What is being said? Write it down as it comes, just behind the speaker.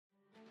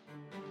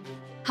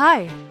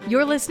Hi,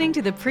 you're listening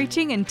to the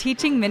preaching and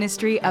teaching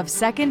ministry of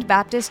Second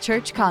Baptist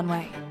Church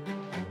Conway.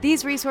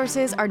 These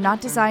resources are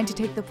not designed to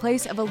take the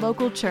place of a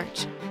local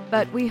church,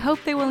 but we hope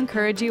they will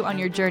encourage you on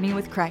your journey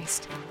with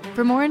Christ.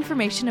 For more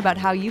information about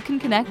how you can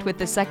connect with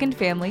the Second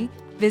family,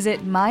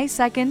 visit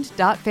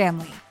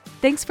mysecond.family.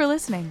 Thanks for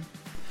listening.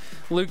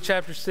 Luke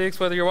chapter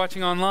 6, whether you're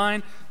watching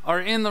online or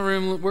in the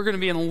room, we're going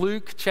to be in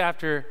Luke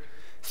chapter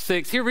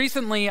 6. Here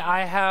recently,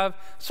 I have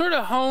sort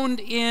of honed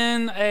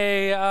in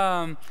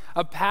a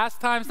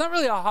pastime. It's not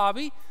really a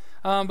hobby,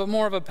 but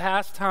more of a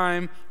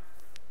pastime.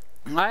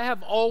 I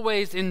have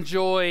always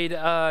enjoyed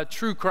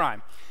true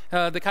crime.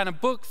 The kind of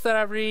books that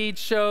I read,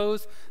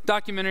 shows,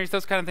 documentaries,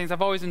 those kind of things.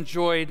 I've always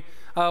enjoyed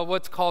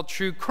what's called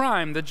true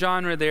crime, the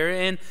genre there.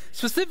 And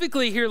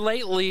specifically here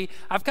lately,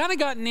 I've kind of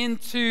gotten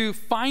into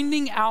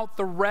finding out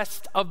the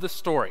rest of the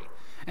story.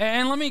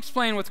 And let me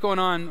explain what's going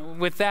on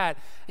with that.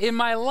 In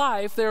my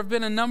life, there have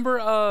been a number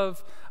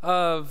of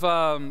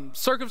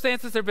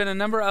circumstances, there have been a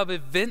number of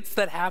events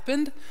that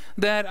happened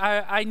that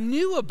I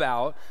knew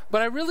about,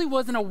 but I really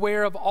wasn't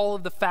aware of all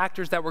of the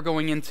factors that were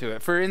going into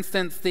it. For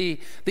instance, the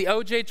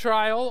OJ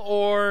trial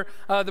or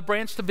the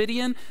Branch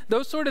Davidian,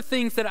 those sort of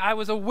things that I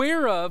was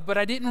aware of, but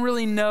I didn't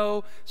really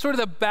know sort of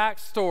the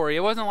backstory.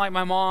 It wasn't like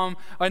my mom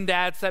and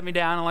dad set me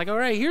down and like, all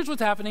right, here's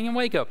what's happening in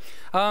Waco.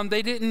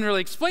 They didn't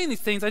really explain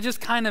these things. I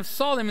just kind of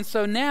saw them. And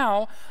so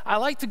now I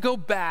like to go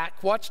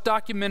back, watch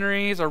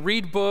documentaries or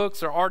read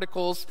books or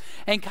articles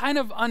and kind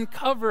of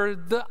uncover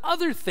the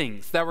other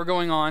things that were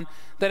going on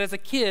that as a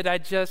kid I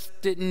just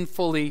didn't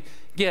fully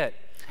get.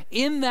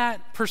 In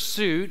that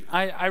pursuit,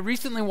 I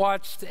recently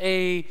watched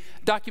a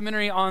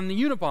documentary on the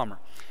Unabomber,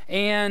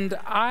 and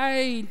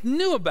I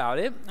knew about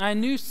it. I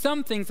knew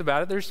some things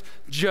about it. There's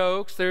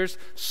jokes, there's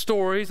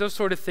stories, those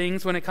sort of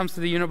things when it comes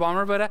to the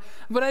Unabomber,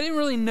 but I didn't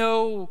really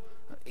know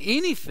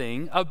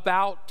anything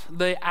about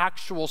the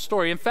actual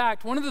story. In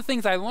fact, one of the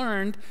things I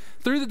learned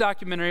through the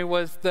documentary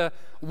was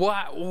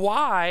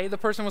why the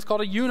person was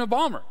called a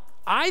Unabomber.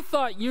 I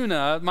thought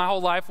Una, my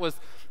whole life, was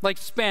like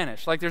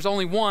Spanish, like there's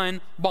only one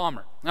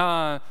bomber,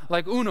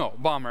 like uno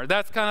bomber.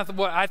 That's kind of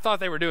what I thought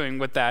they were doing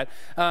with that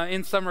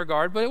in some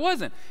regard, but it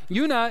wasn't.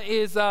 Una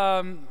is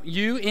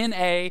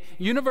UNA,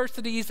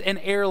 Universities and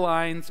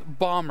Airlines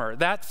Bomber.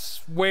 That's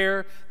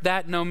where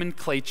that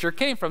nomenclature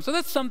came from. So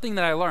that's something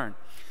that I learned.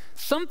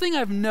 Something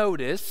I've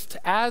noticed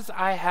as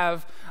I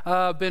have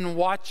been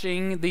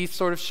watching these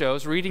sort of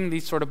shows, reading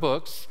these sort of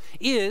books,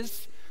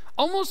 is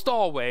almost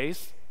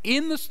always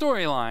in the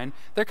storyline,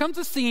 there comes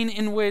a scene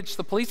in which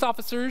the police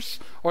officers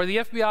or the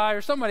FBI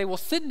or somebody will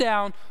sit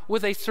down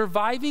with a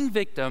surviving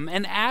victim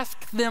and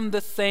ask them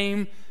the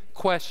same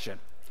question.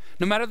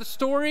 No matter the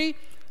story,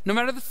 no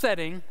matter the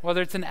setting,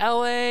 whether it's in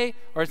LA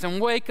or it's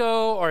in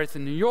Waco or it's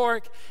in New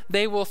York,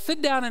 they will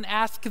sit down and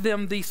ask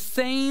them the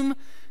same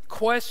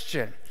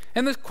question.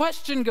 And the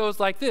question goes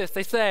like this.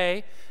 They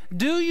say,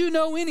 do you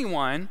know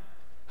anyone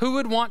who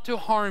would want to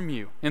harm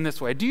you in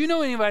this way? Do you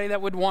know anybody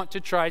that would want to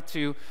try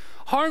to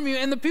harm you?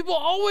 And the people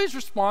always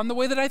respond the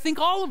way that I think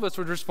all of us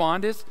would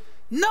respond is,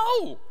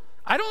 no,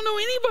 I don't know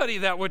anybody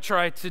that would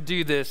try to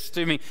do this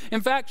to me.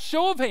 In fact,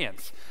 show of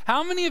hands,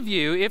 how many of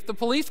you, if the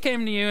police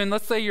came to you and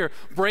let's say your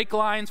brake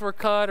lines were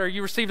cut or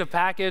you received a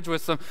package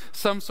with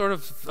some sort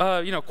of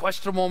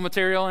questionable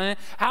material in it,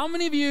 how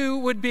many of you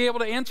would be able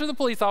to answer the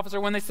police officer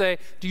when they say,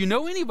 do you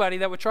know anybody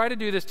that would try to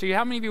do this to you?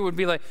 How many of you would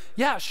be like,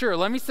 yeah, sure,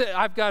 let me say,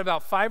 I've got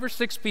about 5 or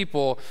 6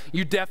 people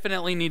you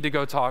definitely need to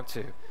go talk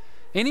to.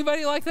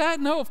 Anybody like that?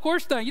 No, of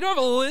course not. You don't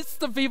have a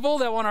list of people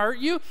that want to hurt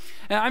you.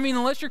 I mean,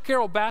 unless you're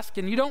Carol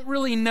Baskin, you don't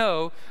really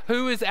know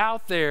who is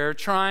out there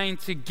trying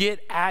to get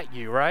at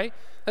you, right?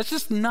 That's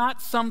just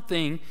not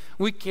something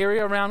we carry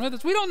around with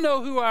us. We don't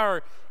know who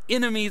our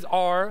enemies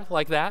are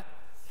like that.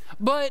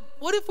 But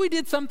what if we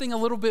did something a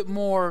little bit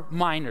more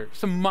minor,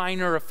 some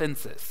minor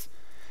offenses?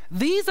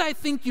 These I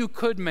think you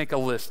could make a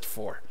list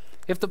for.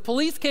 If the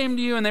police came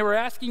to you and they were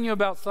asking you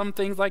about some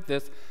things like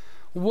this,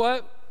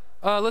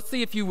 let's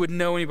see if you would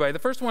know anybody. The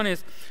first one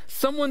is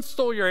someone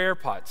stole your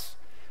AirPods.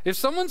 If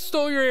someone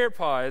stole your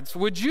AirPods,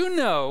 would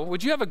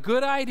you have a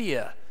good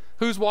idea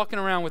who's walking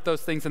around with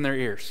those things in their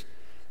ears?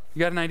 You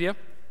got an idea?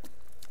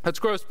 That's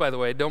gross, by the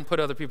way. Don't put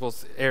other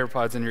people's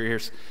AirPods in your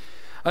ears.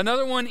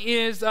 Another one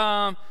is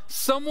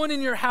someone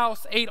in your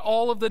house ate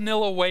all of the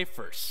Nilla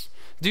wafers.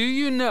 Do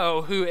you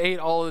know who ate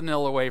all of the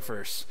Nilla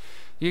wafers?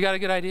 You got a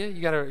good idea?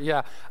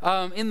 Yeah.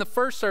 In the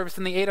first service,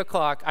 in the 8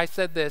 o'clock, I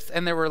said this,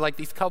 and there were like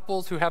these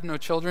couples who have no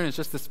children. It's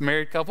just this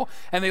married couple,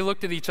 and they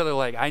looked at each other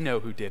like, I know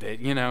who did it,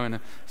 and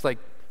it's like,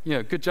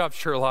 good job,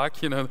 Sherlock.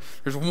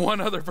 There's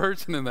one other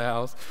person in the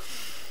house.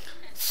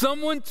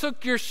 Someone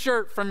took your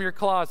shirt from your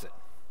closet.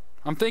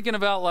 I'm thinking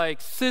about like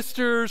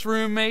sisters,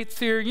 roommates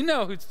here. You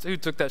know who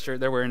took that shirt.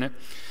 They're wearing it.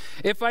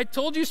 If I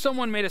told you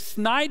someone made a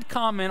snide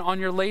comment on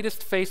your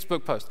latest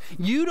Facebook post,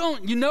 you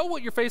know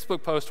what your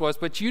Facebook post was,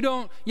 but you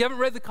haven't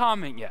read the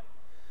comment yet.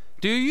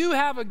 Do you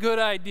have a good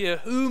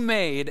idea who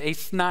made a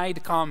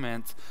snide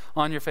comment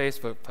on your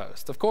Facebook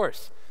post? Of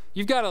course,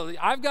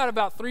 I've got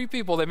about 3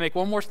 people that make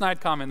one more snide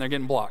comment and they're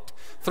getting blocked.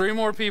 3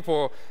 more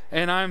people,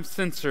 and I'm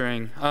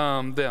censoring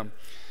them.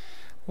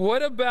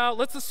 What about,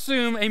 let's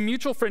assume a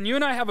mutual friend. You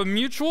and I have a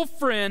mutual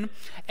friend,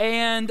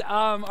 and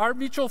our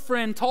mutual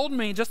friend told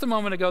me just a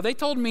moment ago, they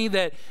told me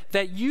that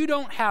you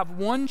don't have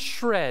one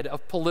shred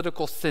of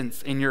political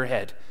sense in your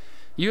head.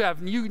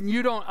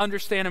 You don't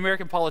understand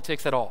American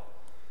politics at all.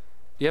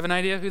 Do you have an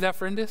idea who that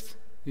friend is?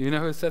 You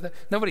know who said that?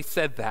 Nobody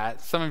said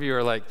that. Some of you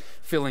are like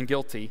feeling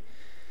guilty.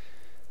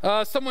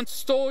 Someone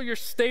stole your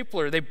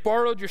stapler. They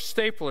borrowed your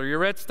stapler, your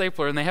red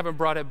stapler, and they haven't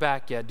brought it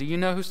back yet. Do you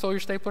know who stole your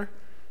stapler?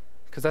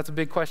 Because that's a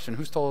big question.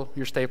 Who stole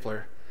your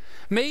stapler?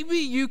 Maybe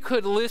you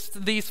could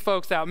list these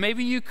folks out.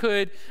 Maybe you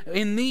could,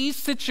 in these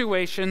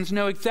situations,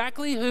 know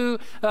exactly who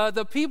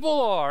the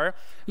people are.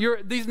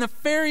 These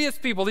nefarious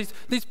people,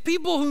 these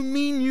people who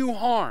mean you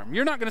harm.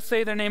 You're not going to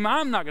say their name.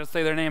 I'm not going to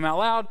say their name out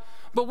loud.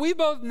 But we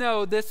both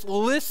know this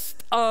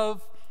list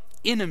of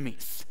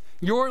enemies,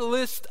 your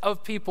list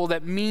of people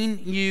that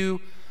mean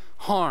you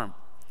harm.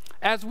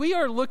 As we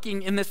are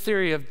looking in this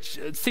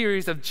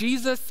series of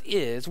Jesus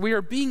Is, we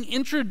are being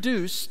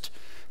introduced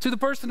to the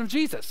person of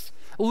Jesus.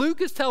 Luke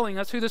is telling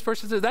us who this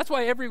person is. That's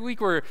why every week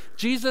we're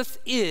Jesus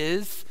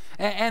is,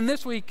 and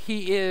this week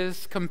he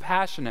is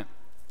compassionate.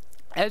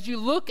 As you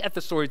look at the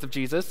stories of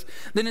Jesus,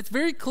 then it's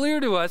very clear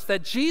to us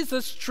that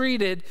Jesus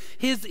treated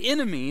his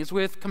enemies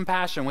with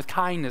compassion, with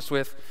kindness,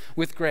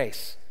 with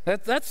grace.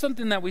 That's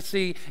something that we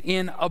see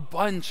in a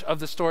bunch of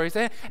the stories.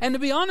 And to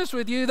be honest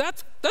with you,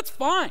 that's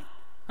fine.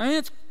 I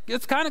mean,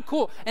 it's kind of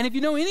cool. And if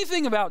you know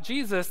anything about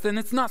Jesus, then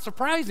it's not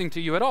surprising to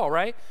you at all,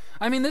 right?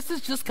 I mean, this is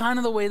just kind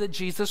of the way that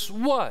Jesus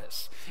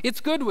was. It's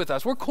good with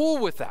us. We're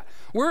cool with that.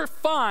 We're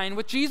fine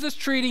with Jesus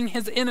treating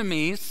his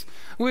enemies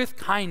with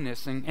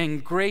kindness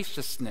and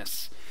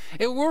graciousness.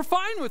 We're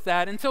fine with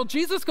that until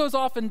Jesus goes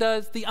off and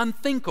does the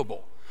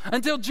unthinkable.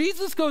 Until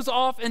Jesus goes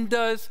off and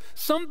does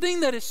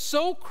something that is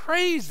so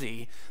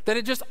crazy that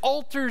it just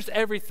alters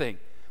everything.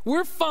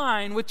 We're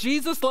fine with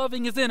Jesus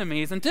loving his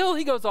enemies until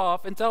he goes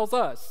off and tells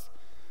us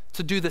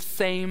to do the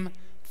same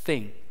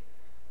thing.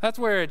 That's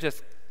where it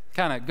just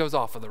kind of goes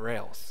off of the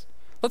rails.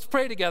 Let's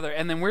pray together,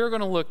 and then we're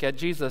going to look at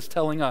Jesus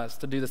telling us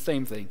to do the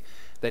same thing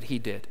that he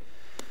did.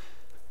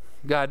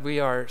 God, we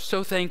are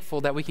so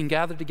thankful that we can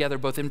gather together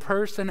both in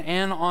person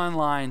and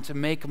online to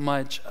make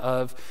much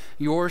of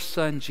your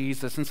son,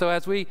 Jesus. And so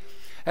as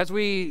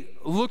we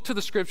look to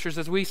the scriptures,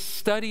 as we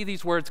study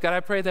these words, God,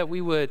 I pray that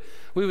we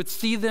would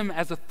see them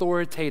as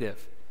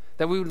authoritative,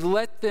 that we would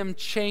let them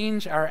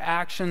change our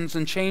actions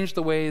and change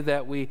the way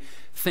that we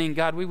think.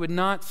 God, we would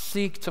not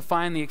seek to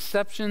find the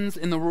exceptions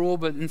in the rule,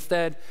 but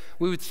instead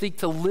we would seek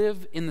to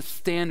live in the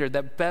standard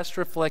that best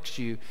reflects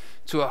you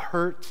to a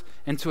hurt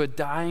and to a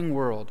dying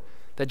world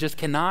that just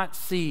cannot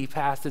see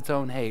past its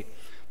own hate,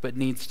 but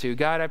needs to.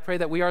 God, I pray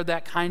that we are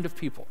that kind of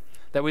people,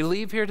 that we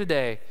leave here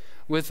today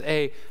with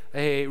a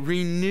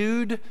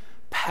renewed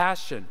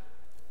passion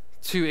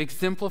to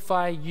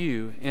exemplify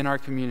you in our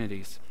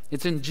communities.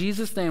 It's in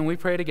Jesus' name we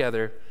pray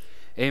together.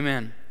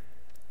 Amen.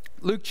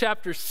 Luke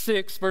chapter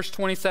 6, verse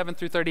 27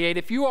 through 38.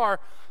 If you are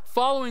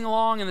following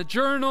along in the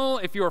journal,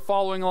 if you are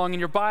following along in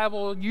your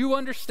Bible, you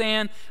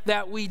understand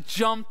that we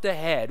jumped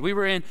ahead. We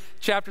were in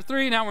chapter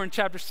 3, now we're in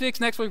chapter 6.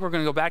 Next week we're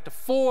going to go back to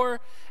 4.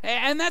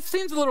 And that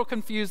seems a little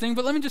confusing,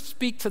 but let me just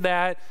speak to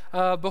that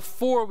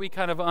before we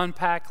kind of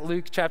unpack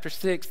Luke chapter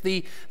 6.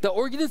 The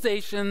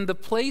organization, the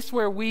place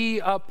where we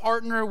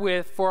partner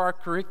with for our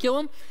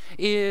curriculum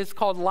is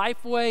called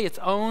Lifeway. It's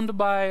owned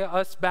by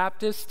us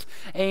Baptists,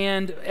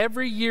 and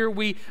every year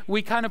we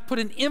kind of put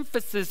an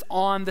emphasis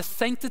on the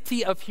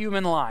sanctity of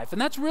human life. And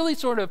that's really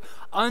sort of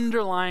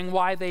underlying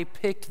why they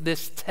picked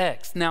this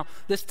text. Now,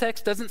 this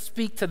text doesn't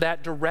speak to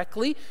that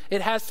directly.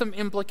 It has some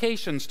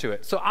implications to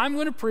it. So I'm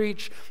going to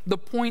preach the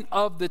point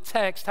of the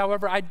text.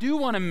 However, I do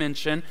want to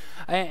mention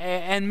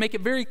and make it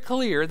very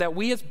clear that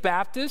we as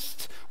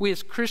Baptists, we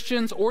as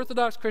Christians,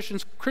 Orthodox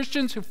Christians,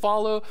 Christians who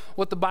follow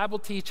what the Bible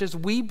teaches,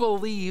 we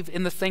believe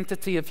in the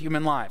sanctity of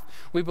human life.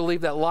 We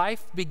believe that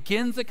life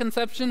begins at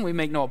conception. We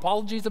make no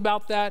apologies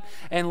about that.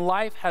 And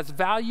life has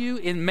value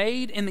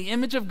made in the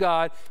image of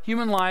God,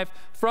 human life,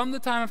 from the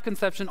time of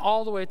conception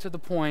all the way to the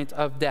point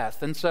of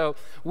death. And so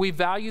we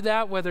value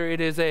that, whether it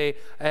is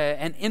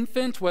an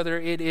infant, whether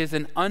it is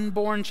an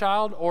unborn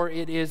child, or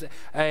it is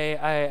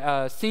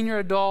a senior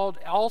adult,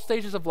 all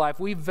stages of life,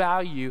 we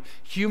value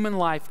human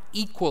life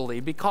equally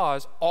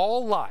because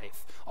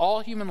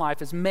all human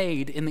life is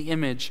made in the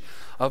image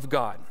of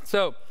God.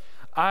 So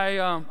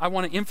I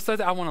want to emphasize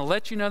that. I want to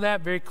let you know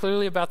that very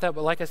clearly about that.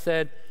 But like I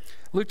said,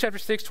 Luke chapter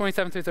 6,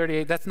 27 through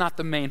 38, that's not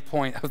the main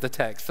point of the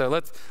text. So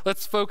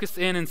let's focus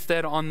in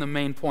instead on the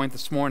main point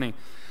this morning.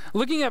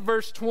 Looking at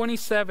verse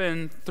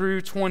 27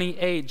 through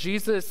 28,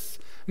 Jesus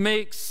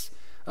makes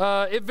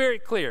it very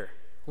clear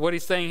what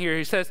he's saying here.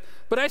 He says,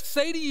 "But I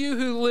say to you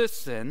who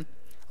listen,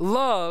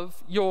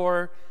 love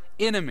your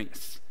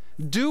enemies.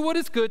 Do what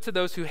is good to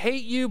those who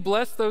hate you,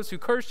 bless those who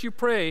curse you,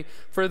 pray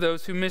for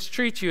those who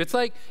mistreat you." It's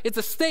like, it's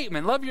a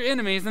statement, love your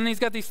enemies, and he's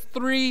got these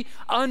 3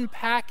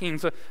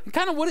 unpackings of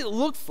kind of what it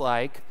looks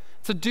like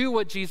to do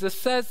what Jesus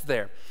says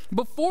there.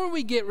 Before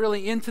we get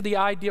really into the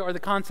idea or the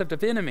concept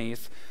of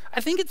enemies,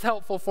 I think it's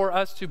helpful for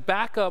us to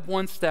back up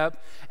one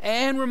step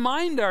and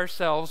remind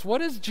ourselves, what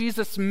does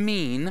Jesus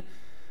mean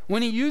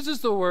when he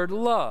uses the word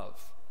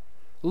love?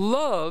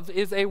 Love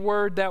is a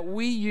word that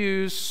we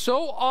use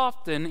so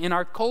often in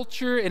our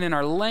culture and in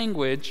our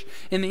language,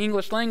 in the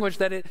English language,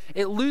 that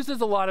it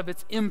loses a lot of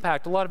its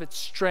impact, a lot of its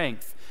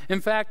strength.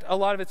 In fact, a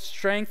lot of its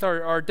strength,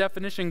 our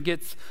definition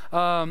gets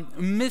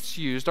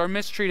misused or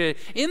mistreated.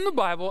 In the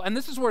Bible, and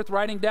this is worth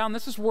writing down,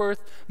 this is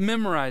worth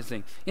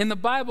memorizing. In the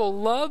Bible,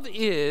 love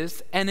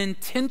is an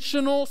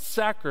intentional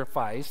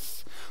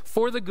sacrifice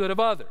for the good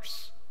of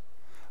others.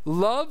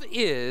 Love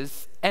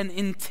is an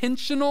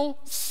intentional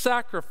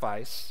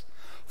sacrifice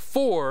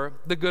for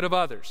the good of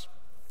others.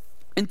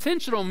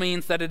 Intentional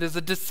means that it is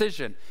a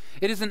decision.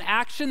 It is an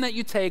action that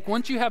you take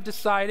once you have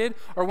decided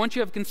or once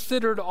you have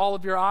considered all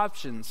of your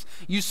options.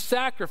 You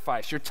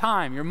sacrifice your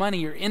time, your money,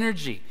 your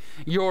energy,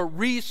 your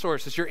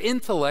resources, your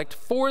intellect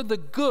for the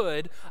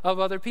good of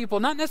other people.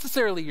 Not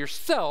necessarily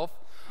yourself,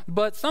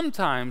 but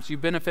sometimes you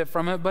benefit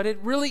from it, but it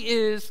really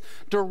is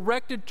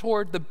directed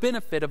toward the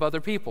benefit of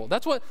other people.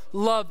 That's what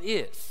love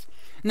is.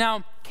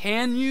 Now,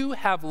 can you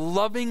have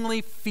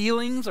loving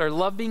feelings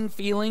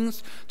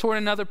toward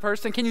another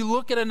person? Can you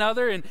look at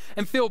another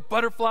and feel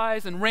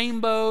butterflies and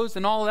rainbows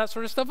and all of that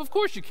sort of stuff? Of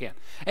course you can.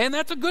 And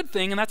that's a good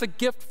thing, and that's a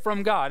gift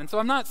from God. And so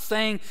I'm not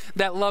saying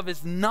that love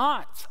is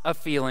not a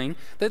feeling,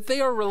 that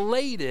they are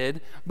related,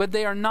 but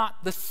they are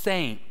not the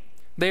same.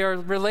 They are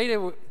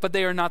related, but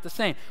they are not the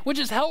same, which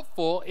is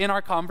helpful in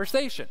our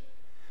conversation.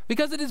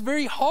 Because it is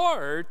very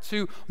hard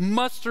to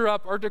muster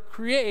up or to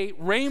create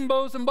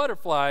rainbows and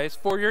butterflies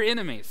for your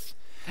enemies.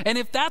 And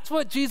if that's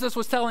what Jesus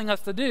was telling us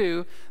to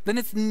do, then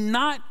it's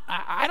not,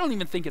 I don't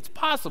even think it's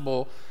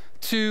possible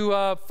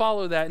to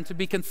follow that and to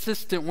be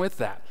consistent with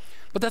that.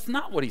 But that's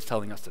not what he's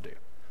telling us to do.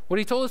 What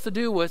he told us to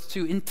do was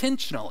to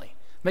intentionally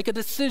make a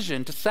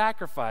decision to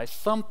sacrifice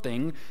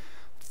something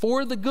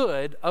for the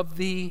good of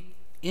the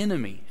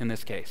enemy in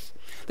this case.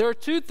 There are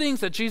two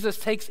things that Jesus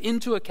takes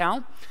into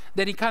account,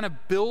 that he kind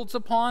of builds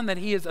upon, that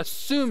he is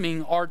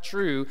assuming are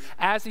true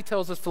as he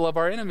tells us to love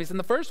our enemies. And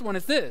the first one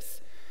is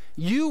this: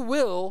 you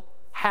will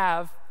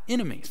have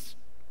enemies.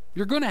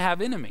 You're going to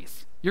have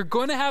enemies. You're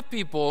going to have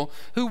people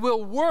who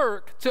will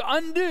work to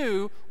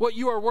undo what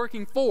you are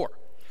working for.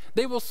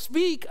 They will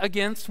speak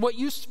against what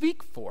you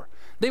speak for.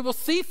 They will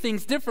see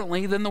things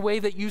differently than the way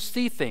that you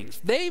see things.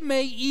 They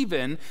may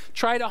even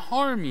try to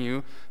harm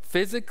you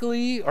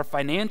physically or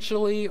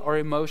financially or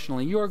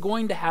emotionally. You are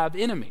going to have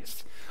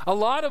enemies. A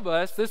lot of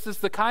us, this is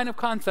the kind of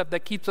concept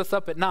that keeps us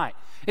up at night.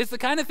 It's the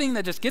kind of thing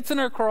that just gets in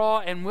our craw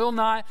and will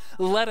not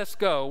let us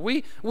go.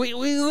 We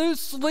lose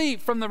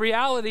sleep from the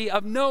reality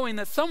of knowing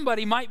that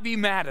somebody might be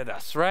mad at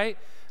us, right?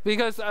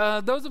 Because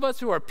those of us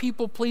who are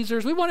people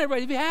pleasers, we want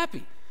everybody to be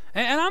happy.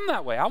 And I'm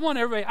that way.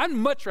 I'd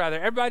much rather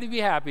everybody be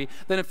happy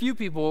than a few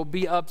people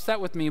be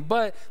upset with me.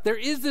 But there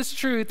is this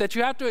truth that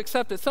you have to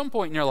accept at some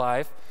point in your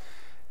life.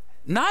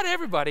 Not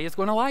everybody is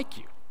going to like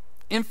you.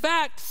 In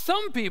fact,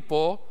 some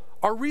people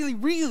are really,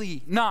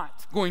 really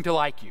not going to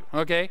like you,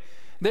 okay?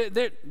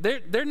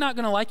 They're not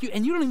going to like you,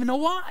 and you don't even know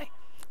why.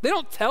 They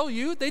don't tell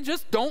you. They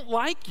just don't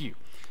like you.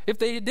 If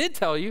they did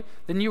tell you,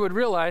 then you would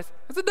realize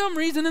it's a dumb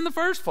reason in the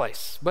first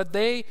place. But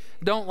they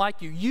don't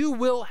like you. You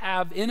will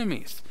have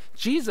enemies.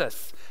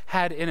 Jesus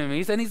had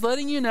enemies, and he's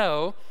letting you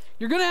know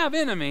you're going to have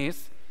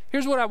enemies.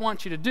 Here's what I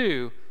want you to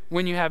do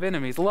when you have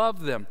enemies.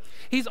 Love them.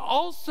 He's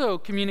also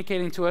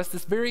communicating to us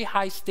this very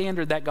high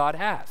standard that God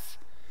has.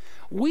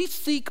 We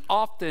seek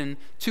often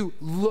to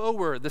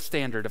lower the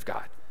standard of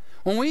God.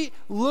 When we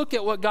look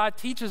at what God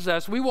teaches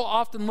us, we will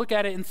often look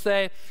at it and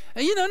say,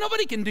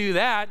 nobody can do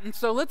that. And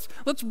so let's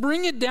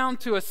bring it down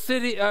to a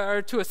city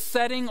or to a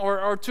setting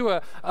or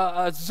to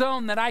a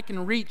zone that I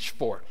can reach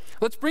for.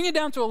 Let's bring it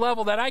down to a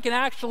level that I can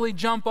actually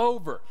jump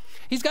over.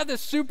 He's got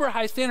this super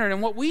high standard,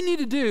 and what we need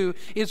to do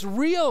is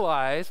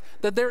realize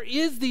that there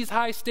is these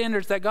high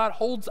standards that God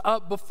holds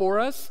up before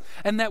us,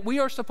 and that we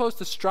are supposed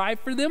to strive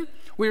for them,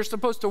 we are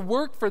supposed to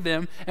work for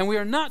them, and we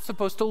are not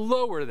supposed to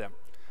lower them.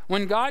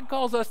 When God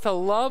calls us to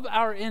love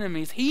our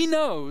enemies, he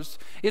knows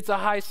it's a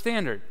high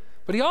standard,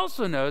 but he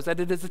also knows that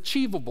it is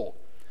achievable,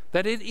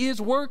 that it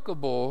is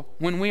workable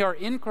when we are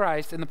in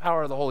Christ in the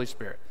power of the Holy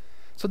Spirit.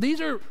 So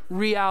these are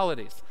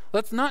realities.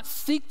 Let's not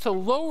seek to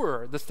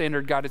lower the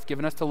standard God has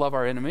given us to love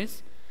our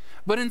enemies,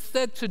 but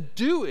instead to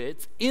do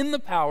it in the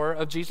power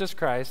of Jesus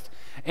Christ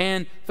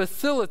and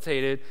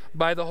facilitated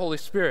by the Holy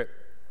Spirit.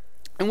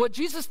 And what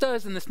Jesus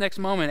does in this next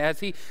moment,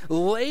 as he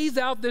lays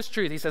out this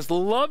truth, he says,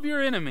 love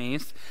your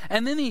enemies,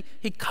 and then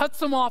he cuts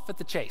them off at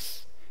the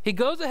chase. He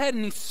goes ahead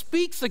and he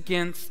speaks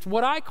against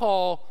what I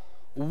call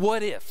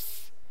what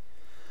ifs.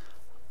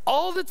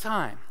 All the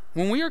time,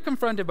 when we are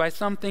confronted by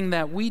something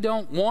that we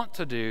don't want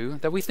to do,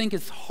 that we think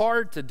is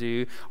hard to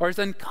do, or is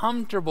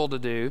uncomfortable to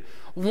do,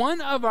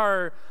 one of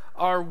our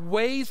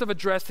ways of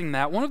addressing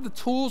that, one of the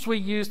tools we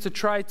use to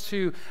try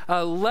to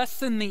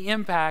lessen the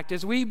impact,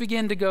 is we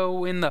begin to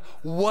go in the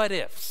what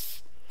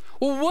ifs.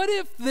 Well, what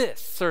if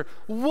this, or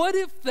what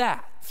if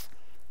that?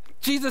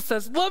 Jesus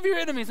says, love your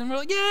enemies. And we're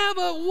like, yeah,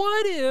 but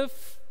what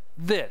if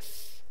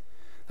this?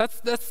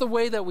 That's the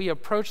way that we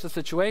approach the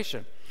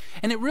situation.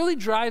 And it really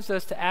drives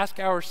us to ask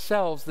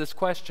ourselves this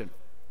question.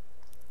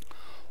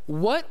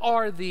 What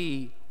are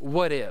the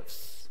what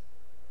ifs?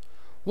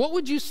 What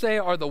would you say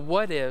are the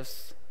what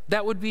ifs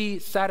that would be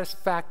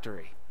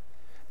satisfactory,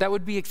 that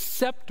would be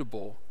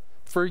acceptable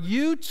for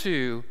you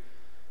to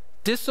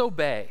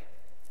disobey,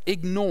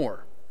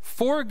 ignore,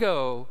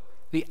 forego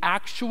the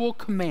actual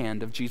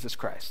command of Jesus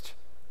Christ?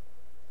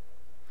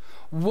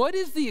 What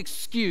is the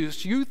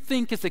excuse you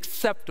think is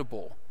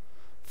acceptable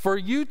for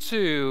you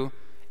to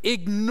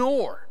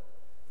ignore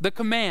the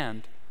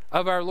command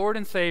of our Lord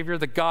and Savior,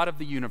 the God of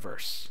the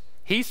universe?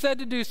 He said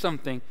to do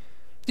something.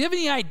 Do you have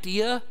any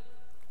idea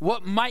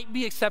what might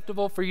be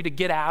acceptable for you to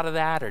get out of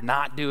that or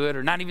not do it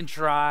or not even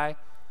try?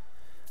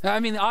 I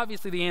mean,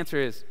 obviously the answer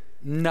is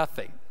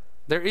nothing.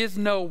 There is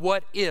no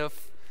what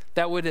if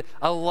that would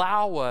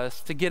allow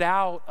us to get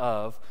out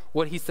of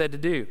what he said to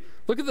do.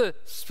 Look at the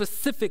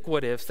specific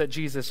what ifs that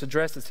Jesus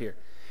addresses here.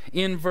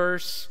 In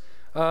verse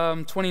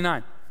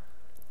 29.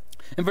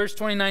 In verse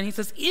 29, he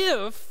says,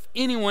 if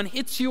anyone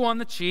hits you on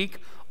the cheek,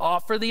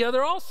 offer the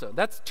other also.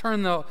 That's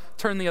turn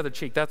the other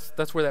cheek.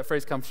 That's where that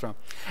phrase comes from.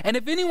 And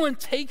if anyone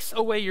takes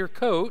away your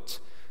coat,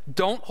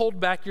 don't hold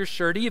back your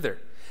shirt either.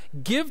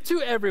 Give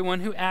to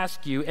everyone who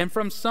asks you, and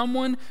from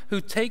someone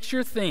who takes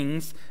your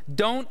things,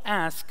 don't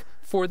ask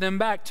for them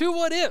back. Two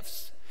what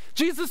ifs.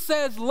 Jesus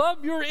says,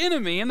 love your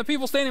enemy, and the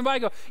people standing by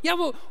go, yeah,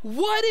 but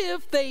what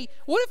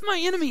if my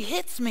enemy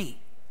hits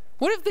me?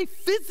 What if they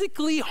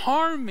physically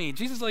harm me?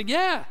 Jesus is like,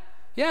 yeah,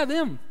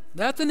 them.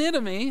 That's an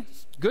enemy.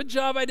 Good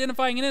job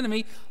identifying an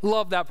enemy.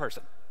 Love that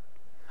person.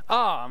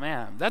 Oh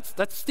man, that's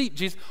steep,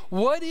 Jesus.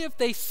 What if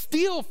they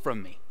steal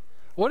from me?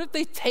 What if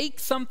they take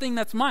something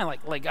that's mine?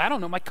 Like I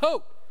don't know, my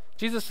coat.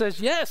 Jesus says,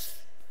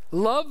 yes,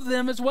 love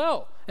them as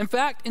well. In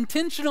fact,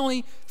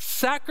 intentionally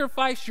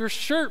sacrifice your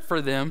shirt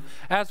for them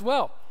as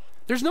well.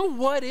 There's no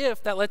what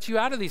if that lets you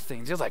out of these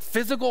things. It's like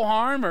physical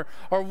harm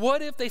or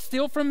what if they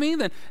steal from me?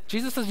 Then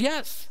Jesus says,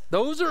 yes,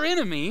 those are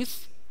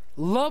enemies.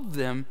 Love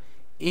them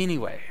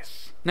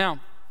anyways. Now,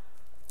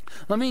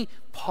 let me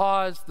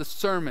pause the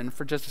sermon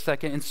for just a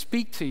second and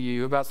speak to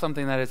you about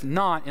something that is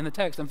not in the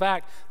text. In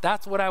fact,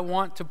 that's what I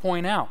want to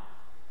point out.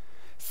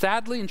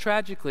 Sadly and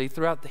tragically,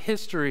 throughout the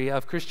history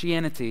of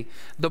Christianity,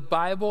 the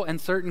Bible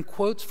and certain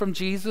quotes from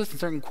Jesus and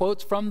certain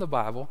quotes from the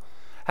Bible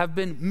have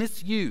been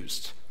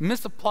misused,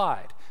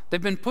 misapplied.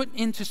 They've been put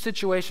into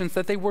situations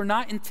that they were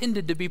not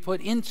intended to be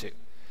put into.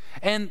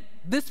 And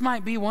this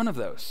might be one of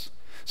those.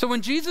 So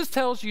when Jesus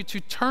tells you to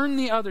turn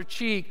the other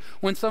cheek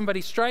when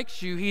somebody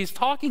strikes you, he's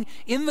talking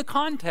in the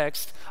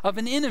context of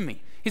an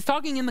enemy. He's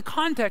talking in the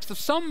context of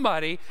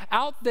somebody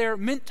out there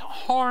meant to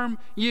harm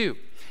you.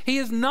 He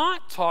is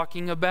not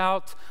talking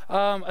about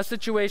a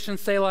situation,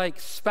 say, like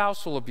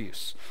spousal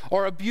abuse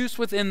or abuse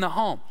within the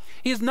home.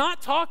 He is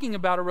not talking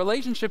about a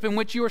relationship in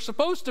which you are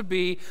supposed to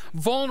be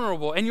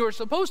vulnerable and you are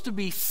supposed to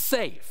be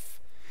safe.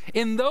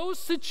 In those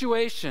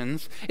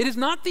situations, it is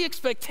not the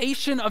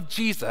expectation of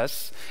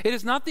Jesus, it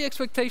is not the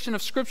expectation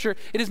of Scripture,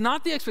 it is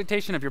not the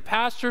expectation of your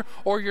pastor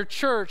or your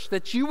church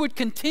that you would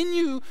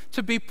continue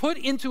to be put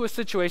into a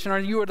situation or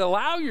you would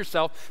allow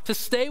yourself to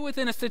stay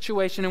within a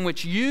situation in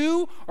which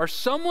you or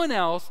someone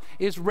else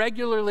is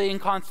regularly and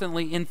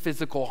constantly in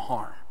physical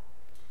harm.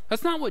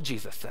 That's not what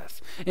Jesus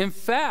says. In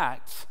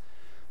fact,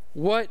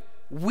 what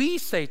we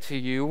say to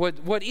you,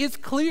 what is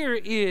clear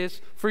is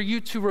for you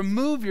to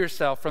remove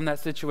yourself from that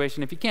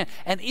situation if you can.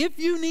 And if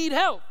you need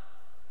help,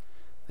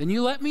 then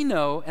you let me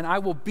know and I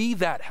will be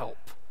that help.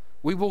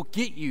 We will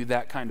get you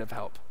that kind of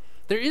help.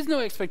 There is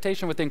no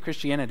expectation within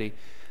Christianity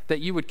that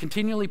you would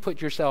continually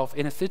put yourself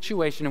in a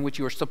situation in which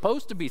you are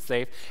supposed to be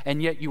safe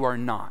and yet you are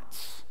not.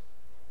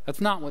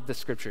 That's not what the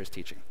Scripture is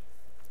teaching.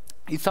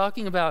 He's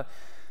talking about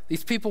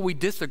these people we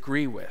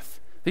disagree with,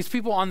 these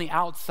people on the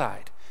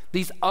outside,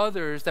 these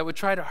others that would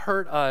try to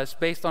hurt us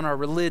based on our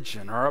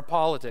religion or our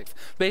politics,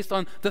 based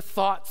on the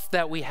thoughts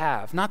that we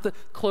have, not the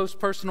close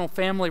personal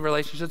family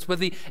relationships, but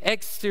the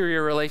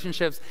exterior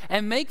relationships.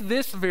 And make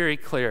this very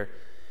clear.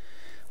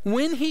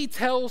 When he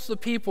tells the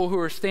people who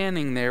are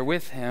standing there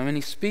with him and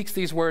he speaks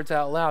these words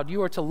out loud,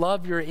 you are to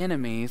love your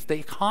enemies,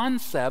 the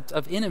concept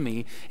of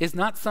enemy is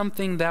not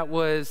something that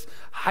was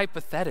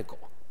hypothetical.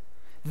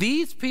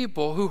 These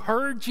people who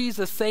heard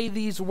Jesus say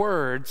these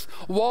words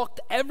walked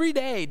every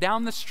day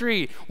down the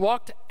street,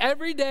 walked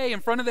every day in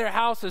front of their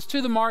houses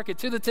to the market,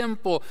 to the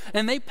temple,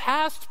 and they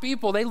passed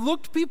people. They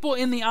looked people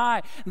in the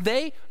eye.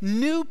 They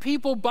knew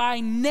people by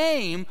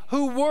name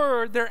who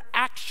were their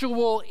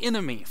actual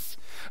enemies,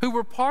 who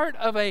were part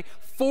of a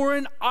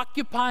foreign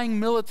occupying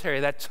military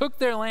that took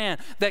their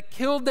land, that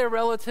killed their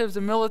relatives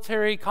in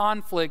military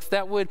conflicts,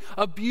 that would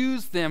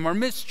abuse them or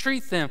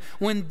mistreat them.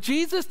 When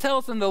Jesus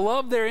tells them to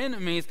love their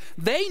enemies,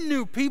 they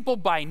knew people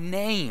by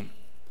name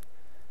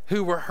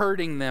who were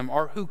hurting them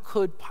or who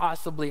could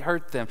possibly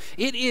hurt them.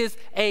 It is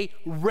a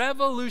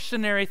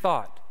revolutionary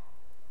thought.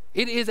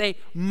 It is a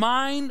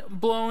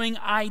mind-blowing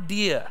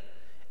idea.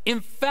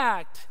 In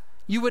fact,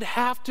 you would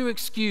have to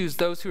excuse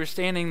those who are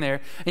standing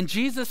there. And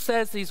Jesus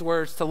says these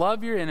words, to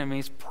love your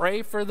enemies,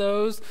 pray for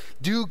those,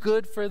 do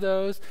good for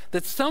those,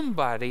 that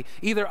somebody,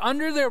 either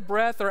under their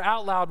breath or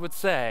out loud, would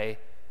say,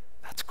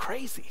 that's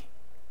crazy.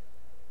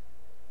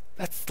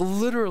 That's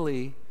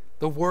literally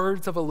the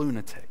words of a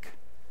lunatic.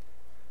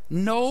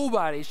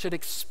 Nobody should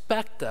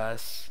expect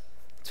us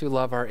to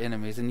love our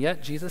enemies. And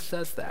yet Jesus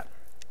says that.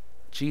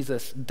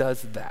 Jesus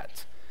does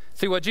that.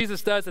 See, what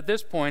Jesus does at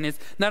this point is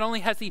not only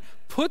has he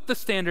put the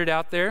standard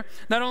out there,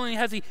 not only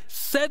has he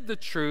said the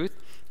truth,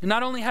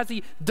 not only has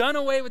he done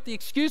away with the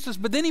excuses,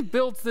 but then he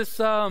builds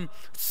this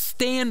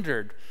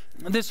standard,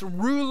 this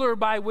ruler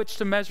by which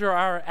to measure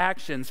our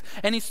actions.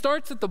 And he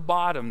starts at the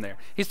bottom there.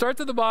 He starts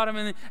at the bottom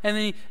and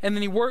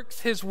then he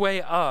works his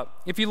way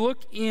up. If you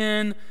look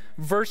in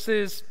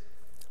verses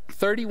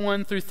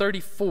 31 through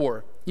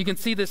 34, you can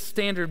see this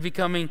standard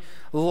becoming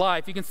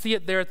life. You can see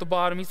it there at the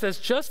bottom. He says,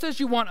 just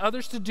as you want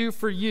others to do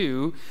for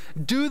you,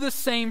 do the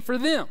same for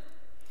them.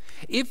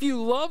 If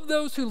you love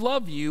those who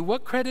love you,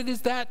 what credit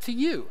is that to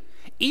you?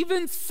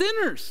 Even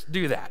sinners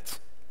do that.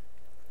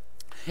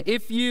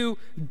 If you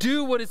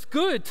do what is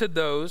good to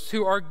those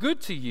who are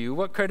good to you,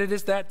 what credit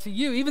is that to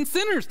you? Even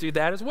sinners do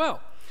that as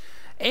well.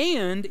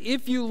 And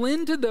if you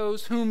lend to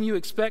those whom you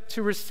expect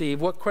to receive,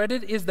 what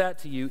credit is that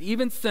to you?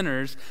 Even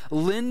sinners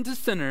lend to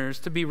sinners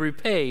to be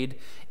repaid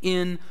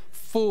in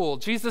full.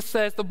 Jesus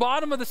says, the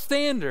bottom of the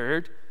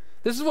standard,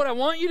 this is what I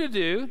want you to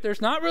do. There's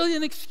not really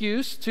an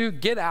excuse to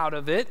get out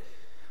of it,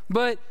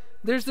 but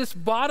there's this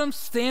bottom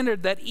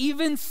standard that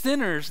even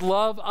sinners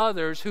love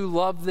others who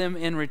love them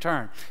in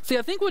return. See,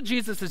 I think what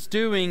Jesus is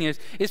doing is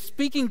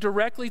speaking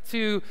directly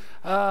to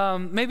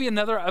maybe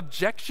another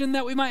objection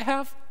that we might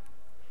have.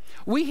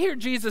 We hear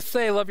Jesus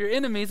say, love your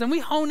enemies, and we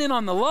hone in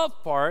on the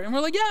love part, and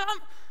we're like, yeah,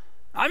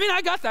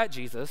 I got that,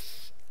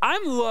 Jesus.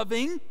 I'm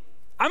loving.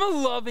 I'm a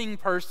loving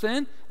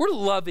person. We're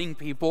loving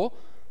people.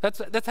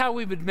 That's how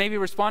we would maybe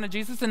respond to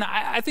Jesus. And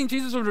I think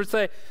Jesus would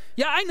say,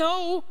 yeah, I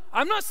know.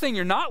 I'm not saying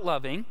you're not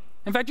loving.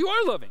 In fact, you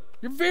are loving.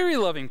 You're very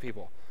loving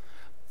people.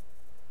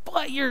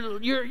 But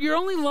you're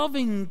only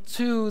loving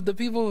to the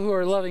people who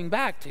are loving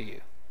back to you.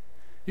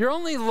 You're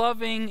only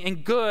loving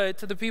and good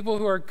to the people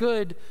who are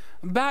good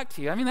back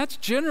to you. I mean, that's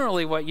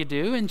generally what you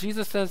do. And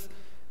Jesus says,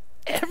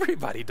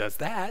 everybody does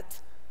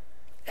that.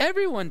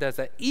 Everyone does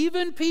that.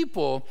 Even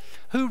people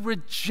who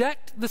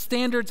reject the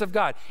standards of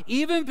God,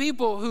 even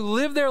people who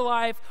live their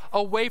life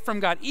away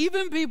from God,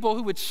 even people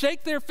who would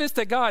shake their fist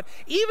at God,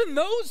 even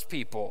those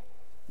people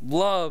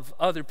love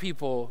other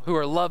people who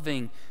are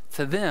loving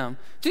to them.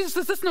 Jesus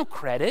says, that's no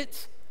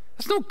credit.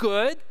 That's no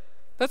good.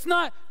 That's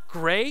not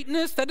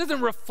greatness. That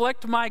doesn't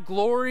reflect my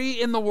glory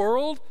in the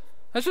world.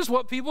 That's just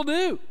what people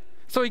do.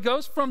 So he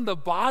goes from the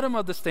bottom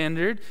of the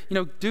standard,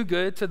 do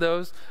good to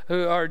those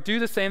who are, do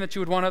the same that you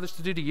would want others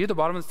to do to you, the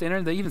bottom of the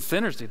standard, that even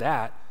sinners do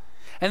that.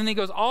 And then he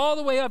goes all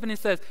the way up and he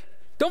says,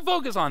 don't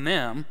focus on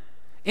them.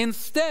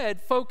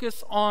 Instead,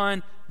 focus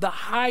on the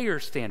higher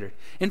standard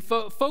and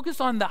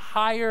focus on the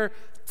higher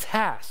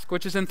task,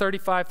 which is in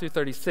 35 through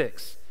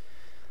 36.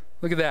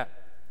 Look at that.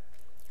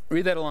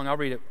 Read that along. I'll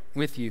read it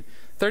with you.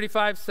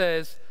 35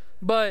 says,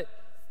 but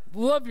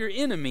love your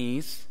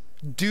enemies,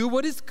 do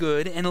what is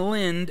good, and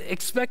lend,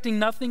 expecting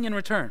nothing in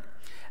return.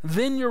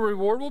 Then your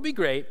reward will be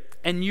great,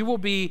 and you will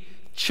be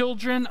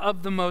children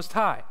of the Most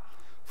High.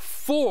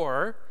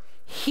 For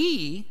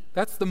he,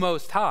 that's the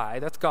Most High,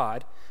 that's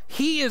God,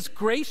 he is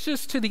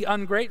gracious to the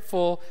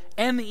ungrateful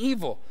and the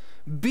evil.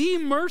 Be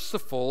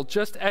merciful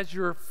just as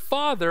your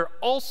Father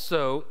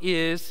also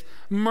is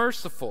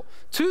merciful.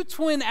 Two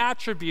twin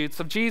attributes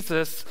of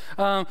Jesus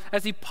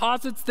as he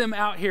posits them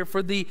out here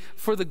for the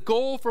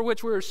goal for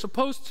which we're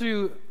supposed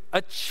to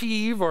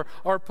achieve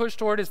or push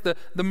toward is the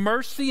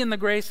mercy and the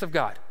grace of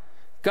God.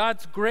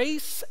 God's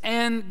grace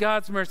and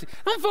God's mercy.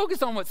 Don't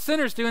focus on what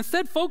sinners do.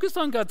 Instead, focus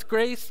on God's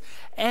grace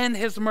and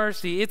his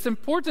mercy. It's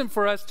important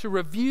for us to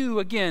review,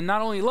 again,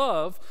 not only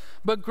love,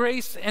 but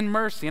grace and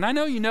mercy. And I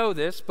know you know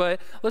this,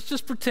 but let's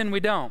just pretend we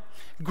don't.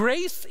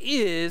 Grace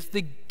is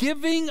the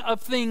giving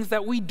of things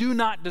that we do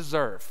not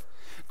deserve.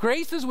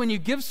 Grace is when you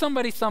give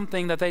somebody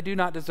something that they do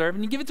not deserve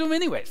and you give it to them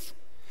anyways.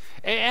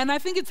 And I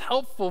think it's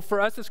helpful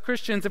for us as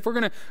Christians, if we're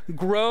going to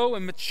grow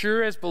and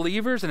mature as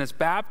believers and as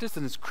Baptists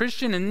and as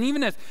Christian and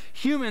even as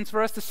humans,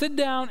 for us to sit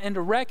down and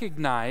to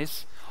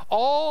recognize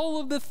all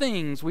of the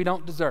things we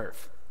don't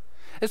deserve.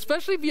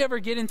 Especially if you ever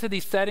get into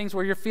these settings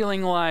where you're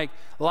feeling like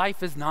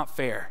life is not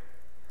fair.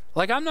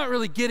 Like I'm not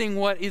really getting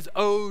what is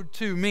owed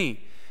to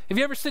me. If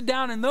you ever sit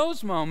down in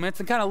those moments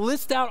and kind of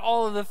list out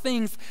all of the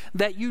things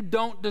that you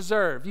don't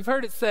deserve. You've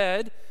heard it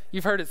said,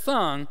 you've heard it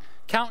sung,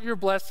 count your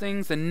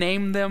blessings and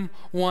name them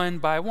one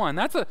by one.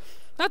 That's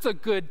a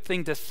good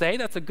thing to say.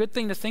 That's a good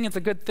thing to sing. It's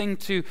a good thing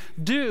to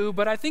do,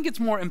 but I think it's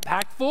more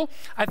impactful.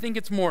 I think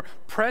it's more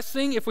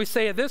pressing if we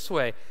say it this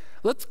way.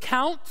 Let's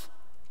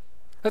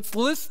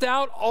list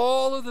out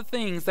all of the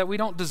things that we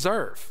don't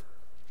deserve.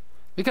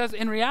 Because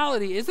in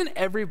reality, isn't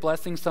every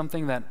blessing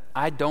something that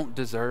I don't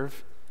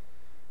deserve?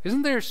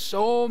 Isn't there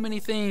so many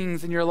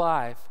things in your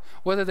life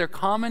whether they're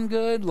common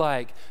good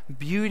like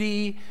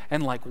beauty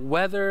and like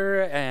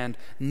weather and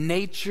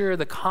nature,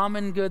 the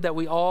common good that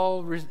we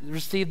all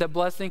receive, that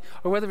blessing,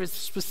 or whether it's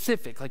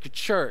specific like your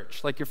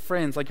church, like your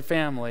friends, like your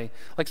family,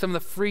 like some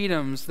of the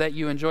freedoms that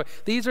you enjoy.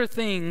 These are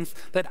things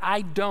that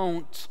I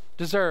don't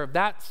deserve.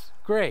 That's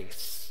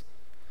grace.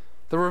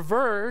 The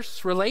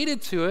reverse,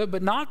 related to it,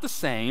 but not the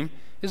same,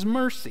 is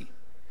mercy.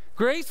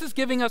 Grace is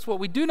giving us what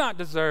we do not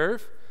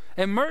deserve,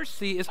 and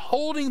mercy is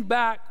holding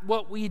back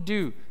what we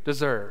do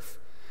deserve.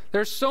 There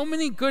are so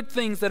many good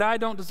things that I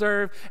don't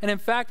deserve, and in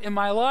fact, in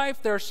my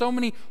life, there are so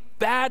many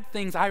bad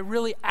things I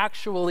really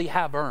actually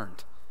have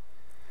earned.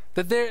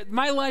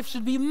 My life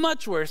should be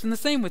much worse, and the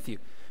same with you,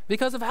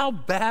 because of how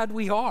bad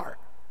we are.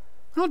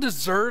 We don't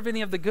deserve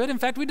any of the good. In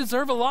fact, we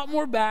deserve a lot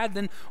more bad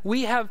than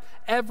we have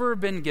ever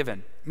been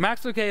given.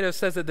 Max Lucado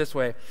says it this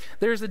way: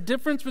 there's a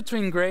difference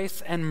between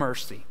grace and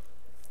mercy.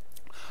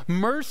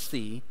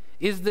 Mercy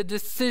is the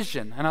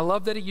decision, and I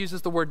love that he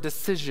uses the word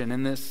decision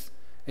in this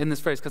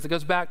phrase, because it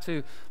goes back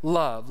to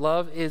love.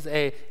 Love is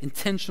an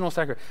intentional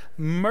sacrifice.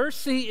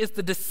 Mercy is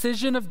the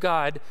decision of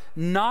God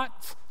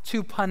not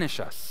to punish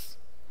us.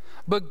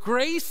 But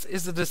grace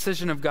is the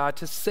decision of God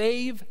to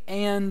save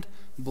and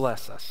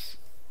bless us.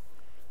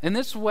 In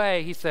this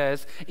way, he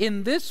says,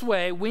 in this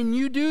way, when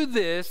you do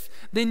this,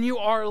 then you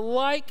are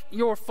like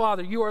your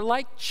Father. You are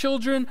like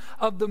children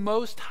of the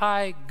Most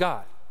High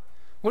God.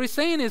 What he's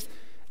saying is,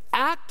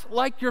 act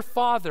like your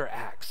Father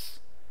acts.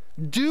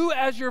 Do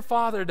as your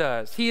Father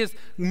does. He is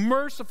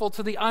merciful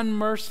to the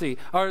unmercy,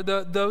 or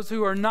those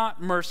who are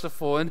not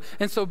merciful. And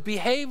so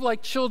behave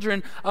like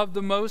children of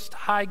the Most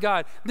High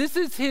God. This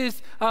is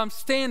his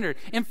standard.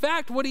 In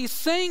fact, what he's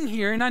saying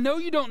here, and I know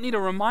you don't need a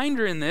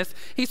reminder in this,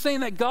 he's saying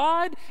that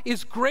God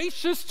is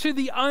gracious to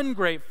the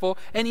ungrateful,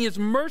 and he is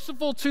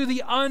merciful to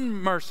the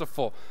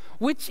unmerciful,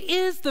 which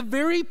is the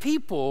very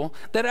people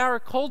that our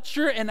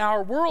culture and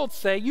our world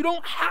say you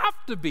don't have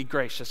to be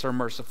gracious or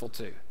merciful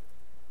to.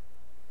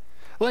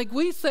 Like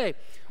we say,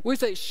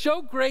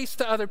 show grace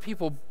to other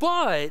people,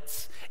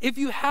 but if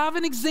you have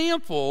an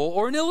example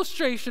or an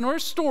illustration or a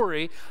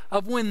story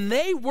of when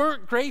they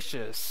weren't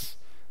gracious,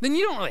 then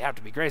you don't really have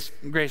to be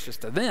gracious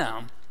to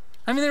them.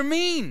 I mean, they're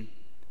mean.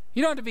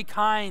 You don't have to be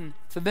kind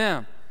to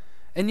them.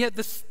 And yet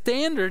the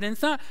standard, and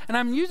it's not, and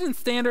I'm using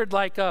standard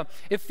like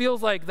it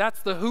feels like that's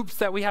the hoops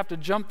that we have to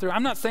jump through.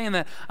 I'm not saying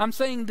that. I'm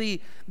saying the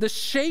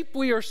shape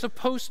we are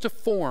supposed to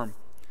form,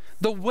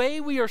 the way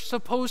we are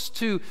supposed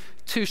to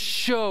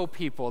show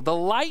people, the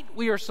light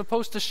we are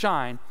supposed to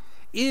shine,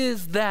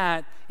 is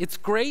that it's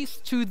grace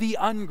to the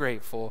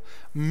ungrateful,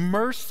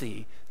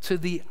 mercy to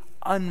the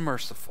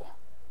unmerciful.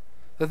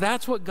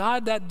 That's what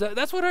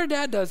that's what our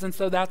dad does, and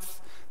so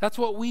that's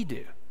what we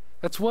do.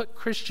 That's what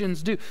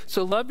Christians do.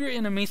 So love your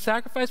enemy,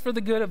 sacrifice for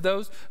the good of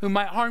those who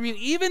might harm you,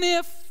 even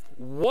if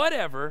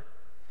whatever,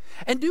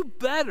 and do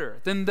better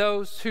than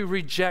those who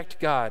reject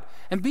God,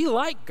 and be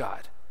like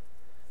God.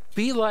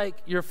 Be like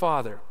your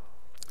Father.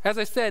 As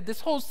I said,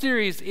 this whole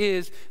series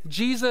is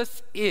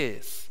Jesus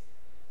is.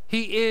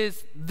 He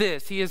is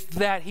this. He is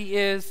that. He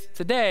is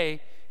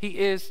today. He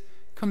is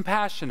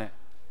compassionate.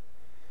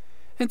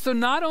 And so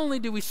not only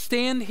do we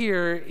stand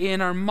here in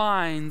our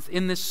minds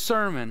in this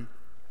sermon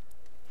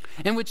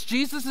in which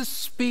Jesus is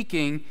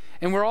speaking,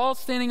 and we're all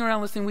standing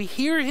around listening, we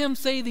hear him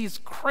say these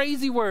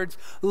crazy words,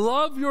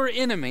 love your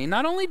enemy.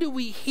 Not only do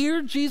we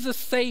hear Jesus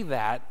say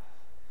that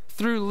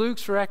through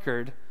Luke's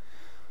record,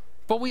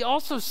 but we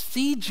also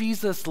see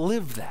Jesus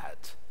live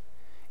that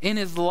in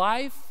his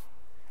life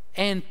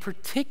and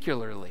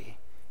particularly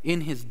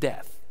in his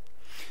death.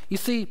 You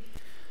see,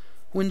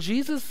 when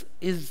Jesus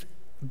is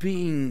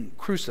being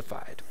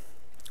crucified,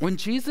 when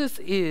Jesus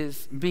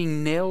is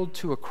being nailed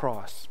to a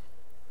cross,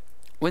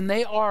 when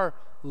they are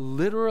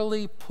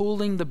literally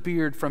pulling the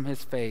beard from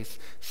his face,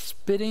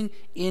 spitting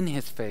in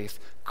his face,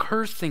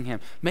 cursing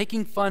him,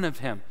 making fun of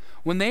him,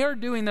 when they are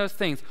doing those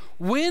things,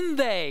 when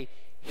they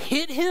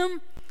hit him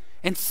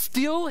and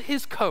steal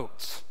his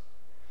coat,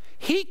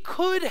 he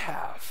could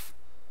have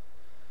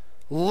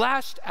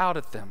lashed out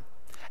at them.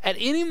 At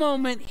any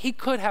moment, he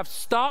could have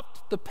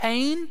stopped the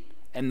pain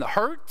and the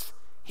hurt.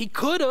 He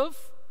could have,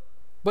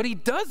 but he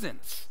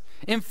doesn't.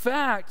 In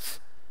fact,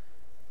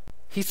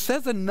 he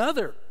says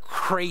another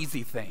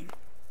crazy thing.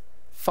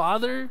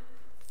 Father,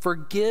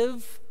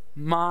 forgive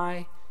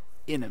my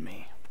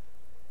enemy.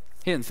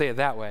 He didn't say it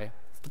that way,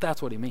 but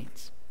that's what he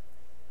means.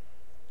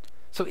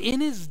 So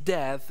in his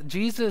death,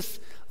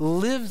 Jesus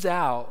lives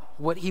out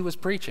what he was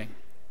preaching.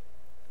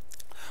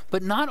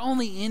 But not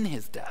only in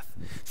his death.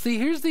 See,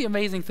 here's the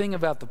amazing thing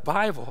about the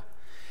Bible.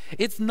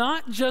 It's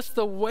not just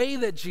the way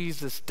that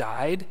Jesus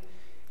died,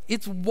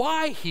 it's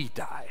why he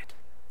died.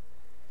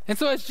 And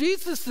so as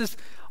Jesus is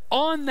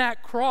on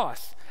that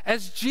cross,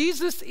 as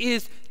Jesus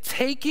is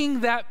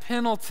taking that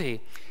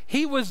penalty,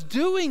 he was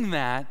doing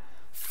that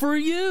for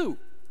you.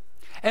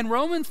 And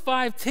Romans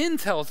 5:10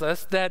 tells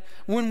us that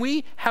when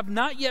we have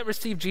not yet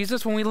received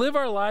Jesus, when we live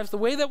our lives the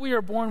way that we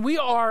are born, we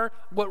are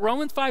what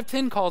Romans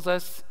 5:10 calls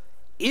us,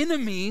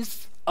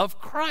 enemies of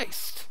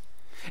Christ.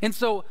 And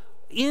so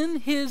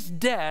in his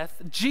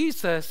death,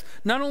 Jesus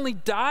not only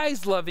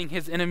dies loving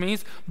his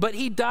enemies, but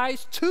he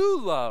dies to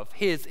love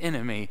his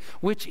enemy,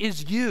 which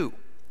is you.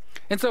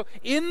 And so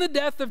in the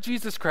death of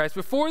Jesus Christ,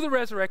 before the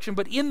resurrection,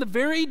 but in the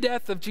very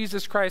death of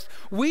Jesus Christ,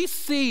 we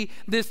see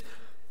this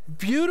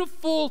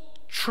beautiful,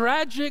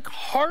 tragic,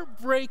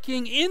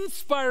 heartbreaking,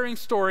 inspiring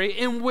story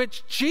in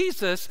which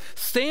Jesus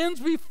stands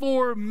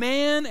before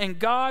man and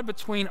God,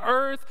 between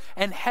earth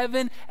and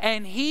heaven,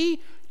 and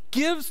he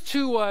gives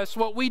to us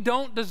what we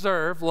don't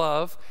deserve,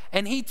 love,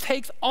 and he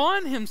takes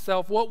on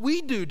himself what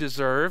we do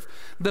deserve,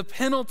 the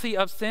penalty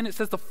of sin. It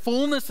says the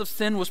fullness of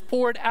sin was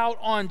poured out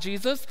on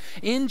Jesus.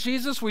 In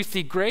Jesus we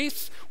see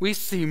grace, we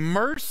see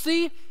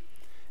mercy,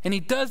 and he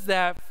does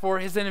that for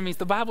his enemies.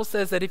 The Bible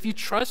says that if you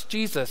trust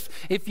Jesus,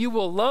 if you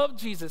will love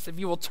Jesus, if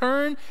you will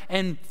turn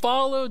and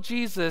follow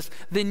Jesus,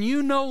 then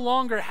you no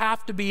longer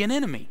have to be an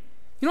enemy.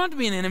 You don't have to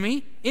be an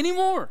enemy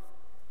anymore.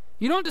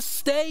 You don't have to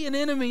stay an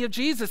enemy of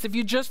Jesus if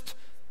you just...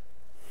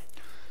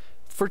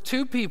 For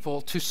two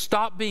people to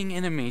stop being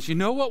enemies, you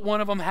know what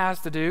one of them has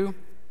to do?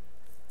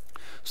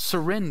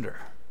 Surrender.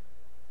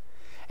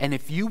 And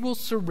if you will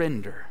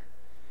surrender,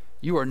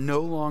 you are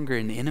no longer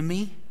an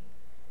enemy,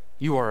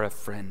 you are a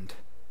friend.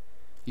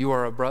 You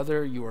are a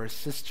brother, you are a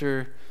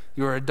sister,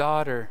 you are a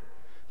daughter,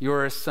 you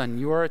are a son,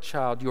 you are a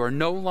child. You are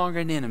no longer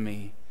an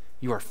enemy,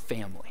 you are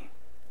family.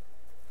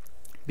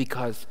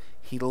 Because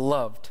he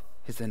loved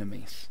his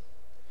enemies.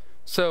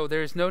 So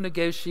there is no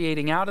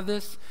negotiating out of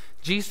this.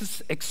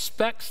 Jesus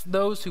expects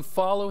those who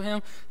follow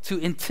him to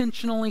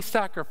intentionally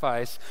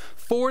sacrifice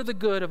for the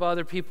good of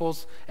other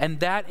peoples, and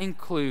that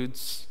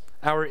includes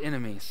our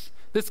enemies.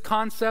 This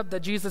concept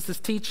that Jesus is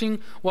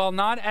teaching, while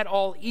not at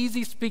all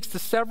easy, speaks to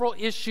several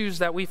issues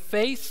that we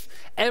face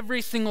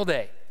every single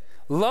day.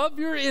 Love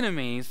your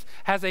enemies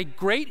has a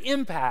great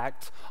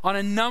impact on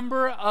a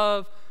number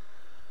of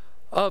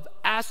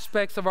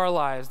aspects of our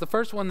lives. The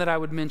first one that I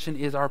would mention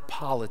is our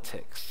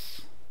politics.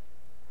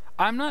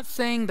 I'm not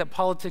saying that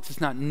politics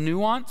is not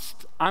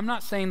nuanced. I'm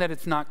not saying that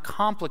it's not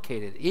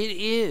complicated. It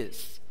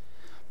is.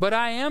 But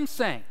I am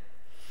saying,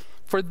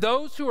 for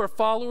those who are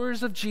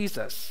followers of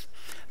Jesus,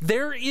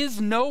 there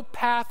is no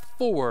path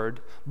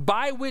forward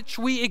by which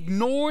we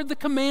ignore the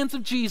commands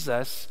of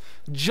Jesus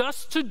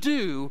just to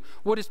do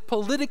what is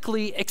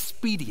politically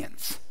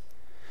expedient.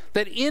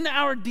 That in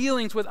our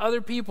dealings with other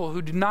people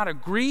who do not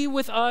agree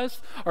with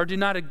us or do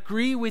not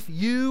agree with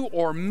you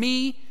or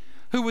me,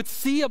 who would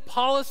see a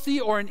policy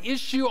or an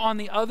issue on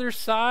the other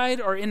side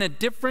or in a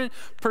different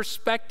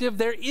perspective,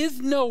 there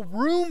is no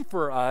room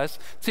for us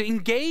to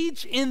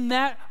engage in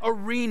that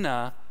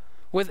arena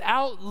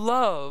without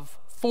love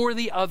for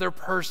the other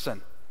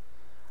person.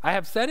 I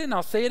have said it and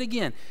I'll say it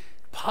again.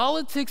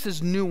 Politics is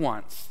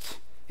nuanced.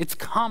 It's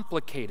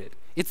complicated.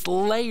 It's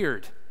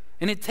layered.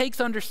 And it takes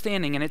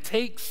understanding and it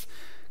takes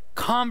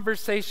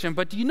conversation.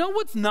 But do you know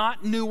what's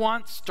not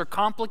nuanced or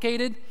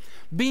complicated?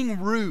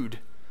 Being rude,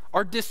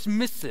 or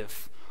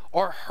dismissive,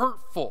 or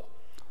hurtful,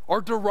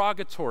 or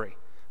derogatory.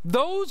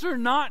 Those are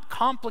not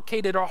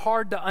complicated or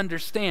hard to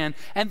understand,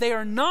 and they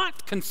are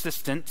not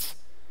consistent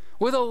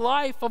with a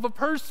life of a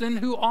person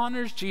who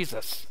honors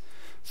Jesus.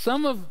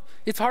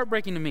 It's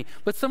heartbreaking to me,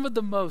 but some of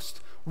the most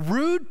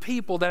rude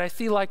people that I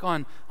see like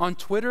on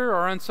Twitter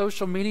or on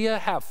social media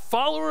have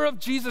follower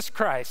of Jesus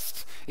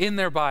Christ in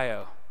their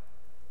bio.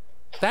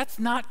 That's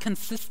not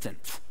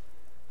consistent.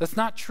 That's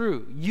not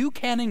true. You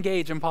can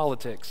engage in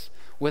politics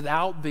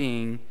without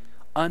being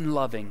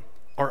unloving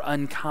or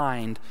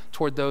unkind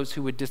toward those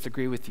who would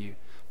disagree with you.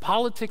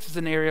 Politics is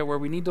an area where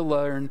we need to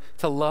learn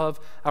to love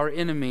our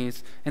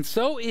enemies, and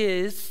so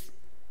is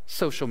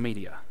social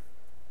media.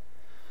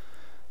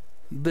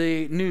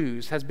 The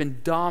news has been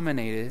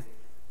dominated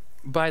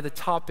by the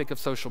topic of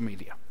social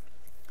media.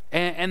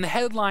 And the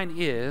headline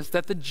is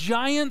that the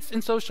giants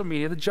in social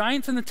media, the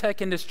giants in the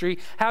tech industry,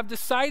 have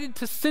decided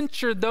to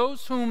censure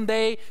those whom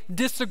they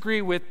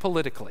disagree with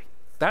politically.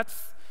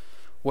 That's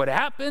what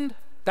happened.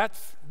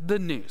 That's the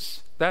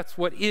news. That's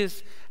what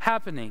is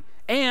happening.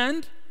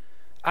 And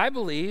I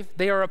believe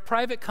they are a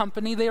private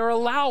company. They are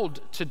allowed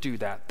to do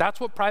that. That's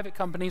what private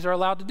companies are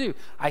allowed to do.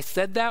 I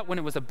said that when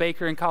it was a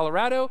baker in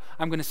Colorado.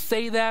 I'm going to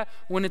say that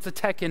when it's a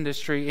tech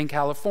industry in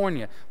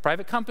California.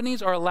 Private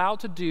companies are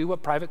allowed to do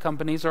what private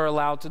companies are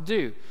allowed to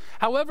do.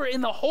 However, in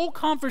the whole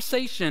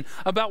conversation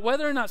about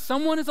whether or not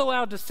someone is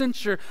allowed to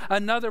censure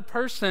another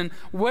person,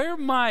 where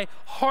my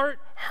heart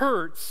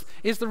hurts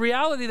is the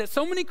reality that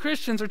so many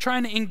Christians are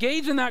trying to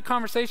engage in that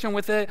conversation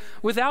with it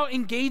without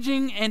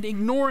engaging and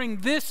ignoring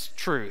this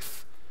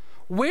truth.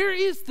 Where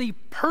is the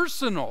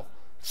personal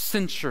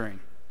censoring?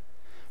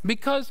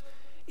 Because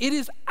it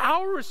is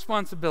our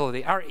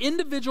responsibility, our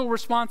individual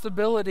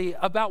responsibility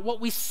about what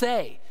we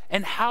say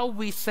and how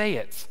we say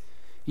it.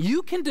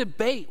 You can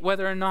debate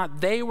whether or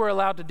not they were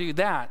allowed to do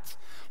that,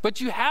 but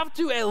you have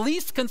to at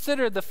least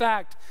consider the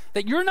fact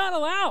that you're not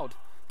allowed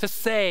to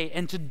say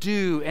and to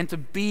do and to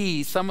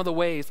be some of the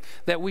ways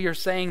that we are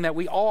saying that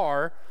we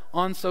are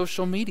on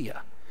social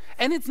media.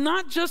 And it's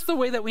not just the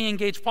way that we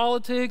engage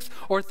politics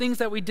or things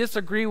that we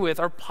disagree with,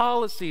 our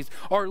policies,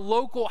 our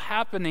local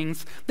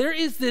happenings. There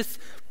is this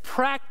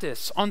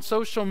practice on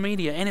social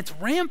media, and it's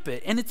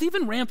rampant, and it's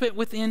even rampant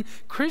within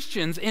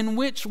Christians, in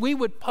which we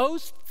would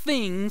post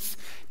things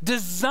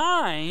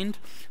designed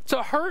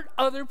to hurt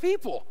other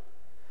people.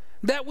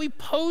 That we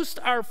post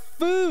our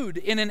food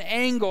in an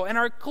angle, and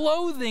our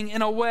clothing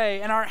in a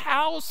way, and our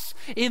house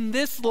in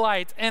this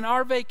light, and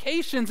our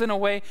vacations in a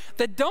way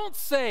that don't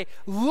say,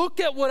 look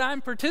at what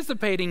I'm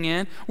participating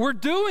in. We're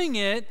doing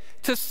it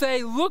to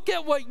say, look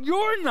at what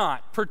you're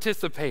not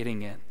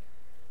participating in.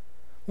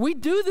 We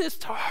do this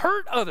to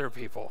hurt other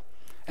people,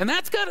 and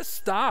that's got to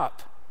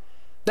stop.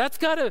 That's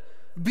got to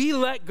be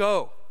let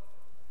go.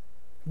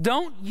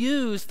 Don't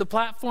use the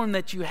platform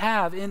that you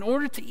have in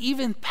order to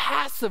even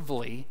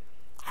passively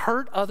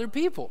hurt other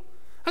people.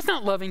 That's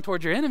not loving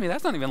toward your enemy.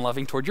 That's not even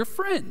loving toward your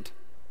friend.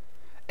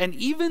 And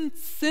even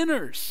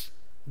sinners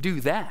do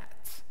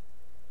that.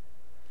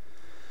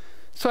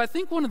 So I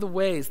think one of the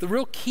ways, the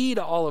real key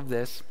to all of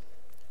this,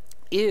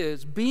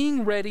 is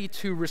being ready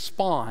to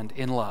respond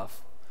in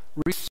love.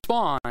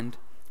 Respond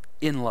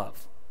in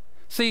love.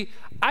 See,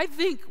 I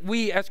think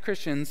we as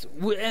Christians,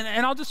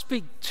 and I'll just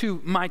speak to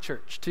my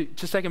church,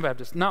 to Second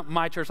Baptist, not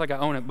my church like I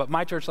own it, but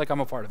my church like I'm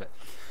a part of it.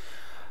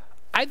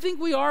 I think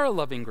we are a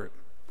loving group.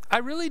 I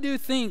really do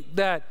think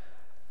that,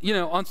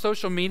 on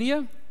social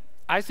media,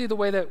 I see the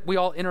way that we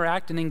all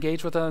interact and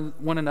engage with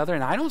one another,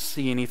 and I don't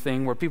see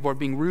anything where people are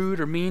being rude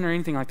or mean or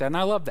anything like that, and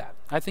I love that.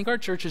 I think our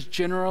church is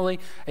generally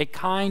a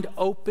kind,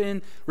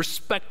 open,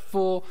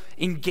 respectful,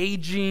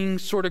 engaging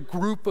sort of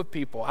group of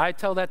people. I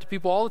tell that to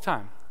people all the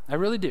time. I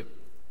really do.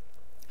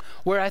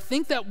 Where I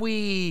think that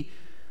we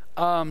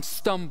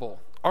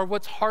stumble, or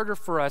what's harder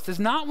for us, is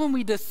not when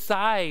we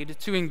decide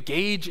to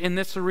engage in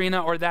this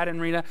arena or that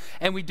arena,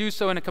 and we do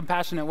so in a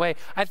compassionate way.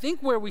 I think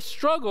where we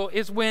struggle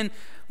is when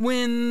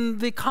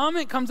the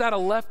comment comes out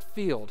of left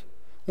field,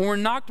 when we're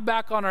knocked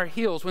back on our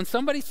heels, when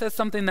somebody says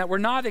something that we're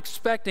not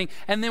expecting,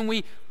 and then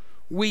we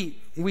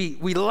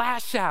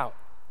lash out.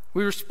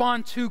 We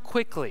respond too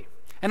quickly.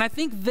 And I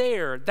think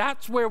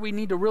that's where we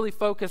need to really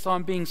focus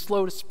on being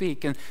slow to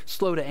speak and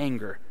slow to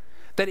anger.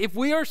 That if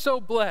we are so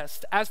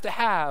blessed as to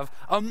have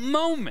a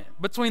moment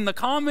between the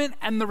comment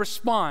and the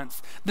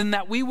response, then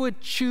that we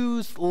would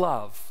choose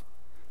love.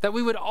 That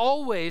we would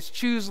always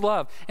choose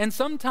love. And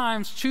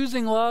sometimes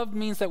choosing love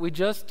means that we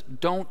just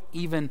don't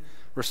even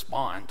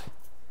respond.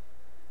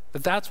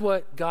 But that's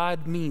what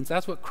God means.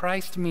 That's what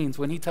Christ means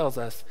when he tells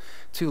us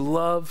to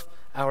love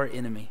our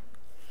enemy.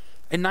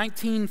 In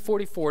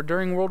 1944,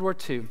 during World War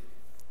II,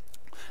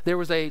 there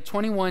was a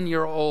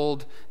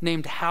 21-year-old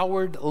named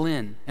Howard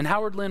Lynn, and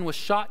Howard Lynn was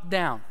shot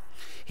down.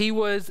 He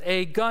was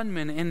a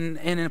gunman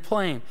in a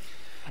plane.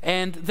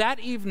 And that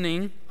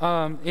evening,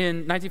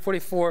 in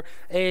 1944,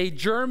 a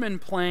German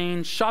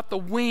plane shot the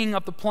wing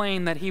of the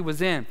plane that he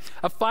was in.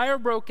 A fire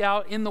broke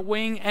out in the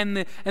wing, and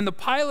the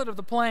pilot of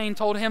the plane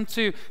told him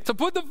to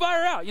put the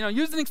fire out.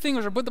 Use an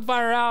extinguisher, put the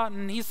fire out,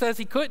 and he says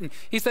he couldn't.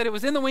 He said it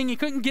was in the wing, he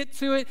couldn't get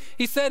to it.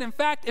 He said, in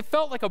fact, it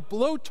felt like a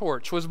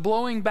blowtorch was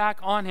blowing back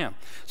on him.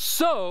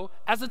 So,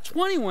 as a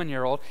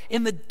 21-year-old,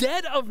 in the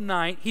dead of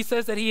night, he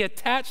says that he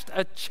attached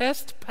a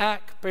chest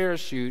pack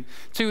parachute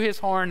to his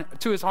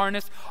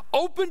harness,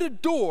 opened a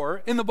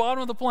door in the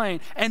bottom of the plane,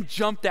 and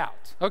jumped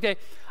out. Okay,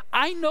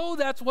 I know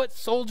that's what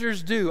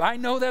soldiers do. I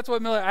know that's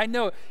what military. I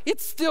know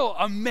it's still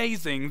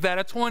amazing that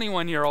a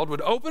 21-year-old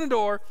would open a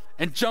door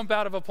and jump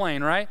out of a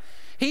plane, right?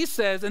 He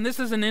says, and this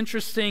is an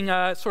interesting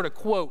sort of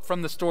quote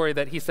from the story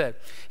that he said.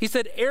 He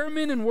said,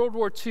 airmen in World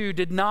War II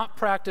did not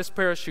practice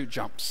parachute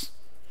jumps.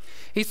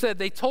 He said,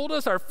 they told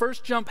us our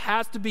first jump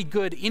has to be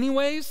good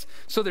anyways,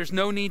 so there's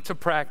no need to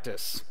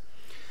practice.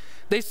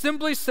 They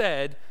simply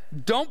said,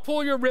 don't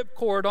pull your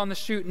ripcord on the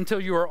chute until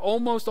you are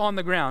almost on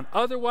the ground.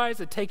 Otherwise,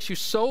 it takes you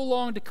so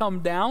long to come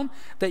down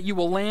that you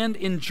will land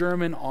in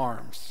German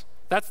arms.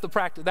 That's the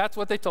practice. That's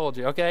what they told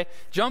you, okay?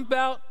 Jump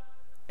out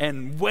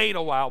and wait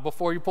a while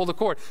before you pull the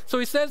cord. So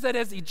he says that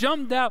as he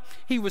jumped out,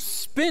 he was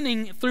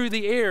spinning through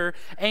the air,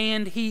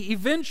 and he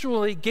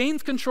eventually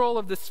gains control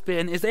of the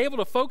spin, is able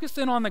to focus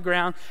in on the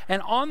ground,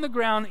 and on the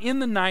ground in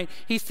the night,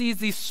 he sees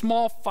these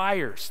small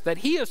fires that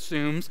he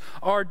assumes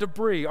are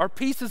debris, are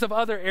pieces of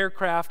other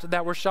aircraft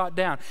that were shot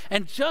down.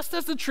 And just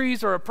as the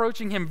trees are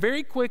approaching him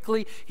very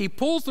quickly, he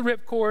pulls the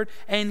ripcord,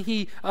 and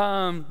he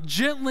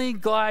gently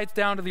glides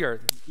down to the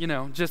earth,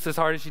 just as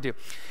hard as you do.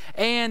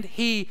 And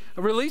he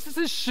releases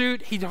his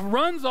chute, he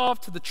runs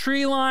off to the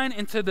tree line,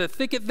 into the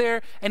thicket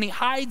there, and he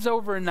hides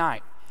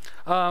overnight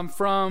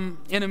from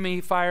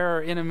enemy fire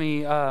or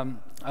enemy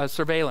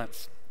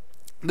surveillance.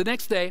 The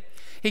next day,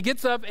 he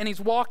gets up and he's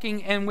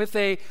walking, and with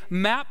a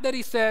map that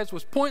he says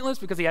was pointless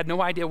because he had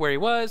no idea where he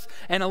was,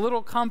 and a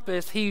little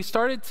compass, he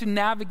started to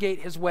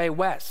navigate his way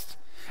west.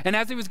 And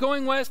as he was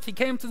going west, he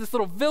came to this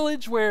little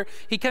village where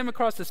he came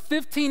across this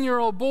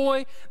 15-year-old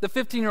boy. The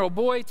 15-year-old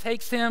boy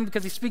takes him,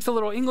 because he speaks a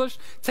little English,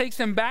 takes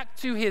him back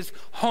to his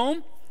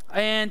home,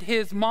 and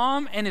his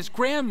mom and his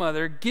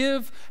grandmother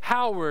give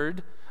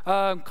Howard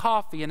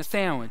coffee and a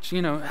sandwich,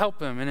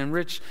 help him and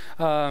enrich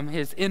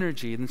his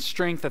energy and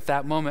strength at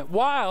that moment.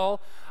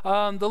 While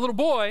the little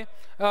boy,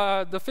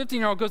 the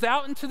 15-year-old, goes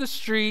out into the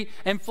street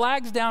and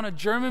flags down a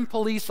German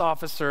police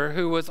officer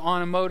who was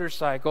on a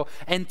motorcycle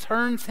and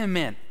turns him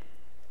in.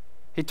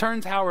 He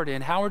turns Howard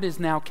in. Howard is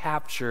now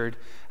captured.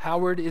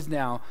 Howard is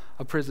now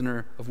a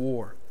prisoner of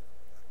war.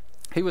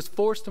 He was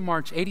forced to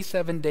march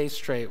 87 days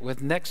straight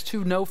with next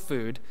to no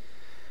food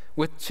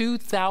with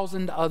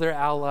 2,000 other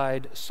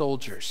Allied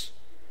soldiers.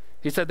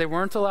 He said they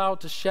weren't allowed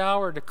to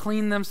shower, to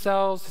clean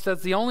themselves. He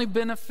says the only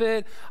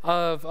benefit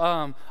of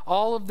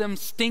all of them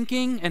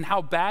stinking and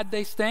how bad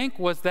they stank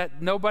was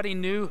that nobody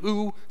knew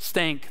who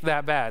stank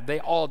that bad. They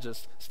all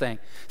just stank.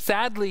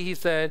 Sadly, he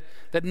said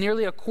that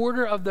nearly a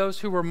quarter of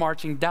those who were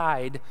marching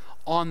died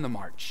on the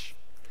march.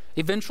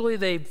 Eventually,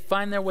 they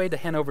find their way to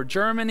Hanover,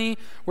 Germany,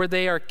 where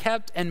they are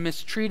kept and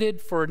mistreated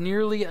for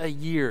nearly a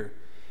year.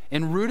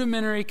 In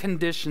rudimentary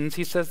conditions,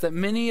 he says that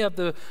many of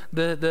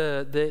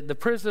the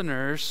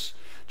prisoners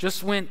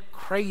just went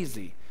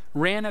crazy,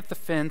 ran at the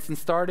fence and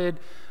started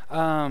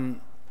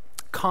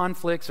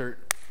conflicts or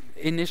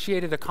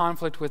initiated a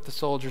conflict with the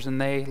soldiers, and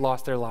they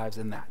lost their lives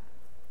in that.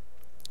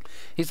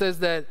 He says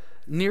that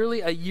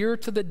nearly a year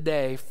to the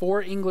day,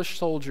 4 English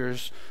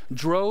soldiers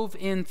drove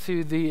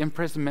into the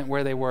imprisonment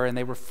where they were, and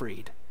they were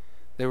freed.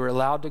 They were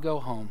allowed to go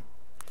home.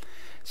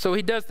 So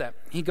he does that.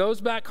 He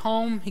goes back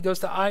home, he goes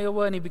to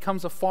Iowa, and he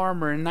becomes a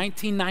farmer. In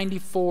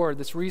 1994,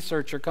 this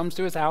researcher comes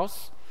to his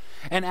house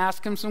and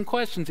asks him some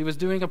questions. He was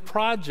doing a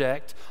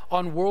project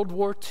on World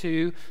War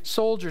II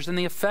soldiers and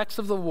the effects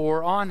of the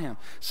war on him.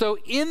 So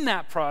in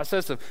that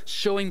process of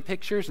showing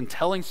pictures and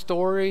telling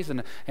stories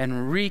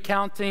and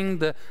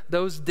recounting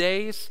those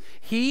days,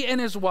 he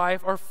and his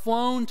wife are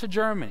flown to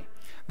Germany.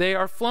 They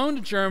are flown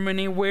to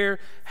Germany where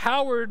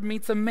Howard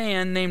meets a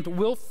man named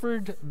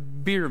Wilfrid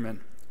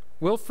Biermann.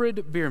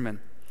 Wilfrid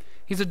Biermann.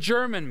 He's a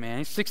German man.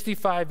 He's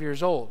 65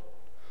 years old.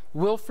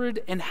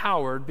 Wilfrid and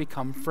Howard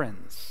become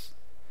friends.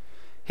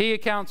 He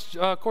accounts,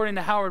 according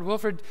to Howard,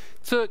 Wilfrid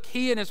took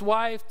he and his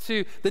wife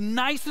to the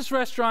nicest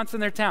restaurants in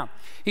their town.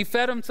 He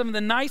fed them some of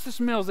the nicest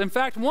meals. In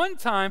fact, one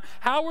time,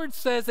 Howard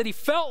says that he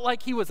felt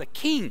like he was a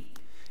king.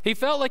 He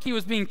felt like he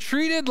was being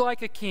treated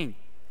like a king.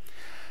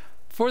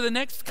 For the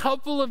next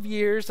couple of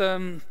years,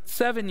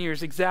 7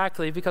 years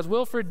exactly, because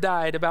Wilfrid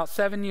died about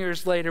 7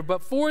 years later,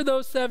 but for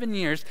those 7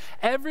 years,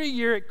 every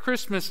year at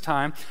Christmas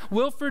time,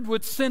 Wilfrid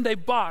would send a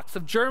box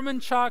of German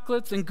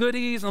chocolates and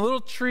goodies and little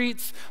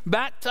treats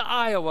back to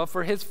Iowa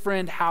for his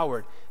friend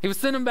Howard. He would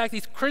send him back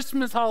these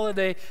Christmas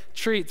holiday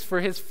treats for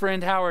his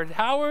friend Howard.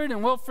 Howard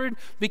and Wilfrid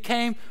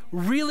became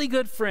really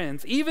good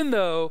friends, even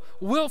though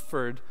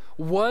Wilfrid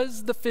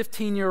was the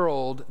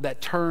 15-year-old that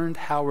turned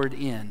Howard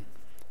in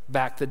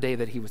back the day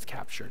that he was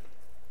captured.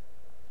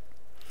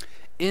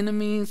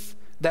 Enemies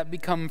that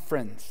become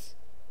friends.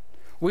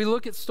 We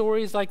look at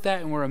stories like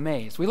that and we're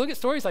amazed. We look at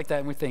stories like that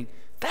and we think,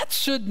 that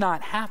should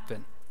not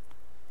happen.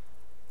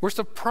 We're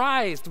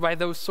surprised by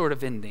those sort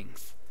of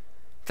endings.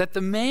 That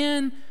the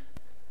man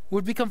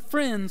would become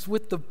friends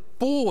with the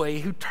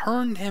boy who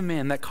turned him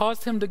in, that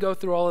caused him to go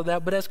through all of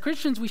that. But as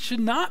Christians, we should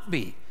not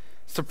be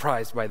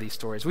surprised by these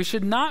stories. We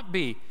should not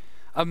be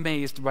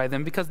amazed by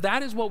them, because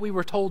that is what we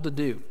were told to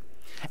do.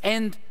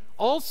 And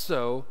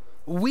also,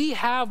 we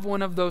have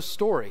one of those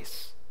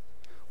stories.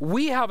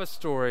 We have a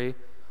story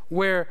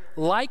where,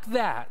 like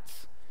that,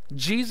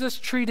 Jesus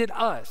treated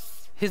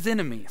us, his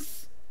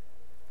enemies,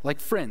 like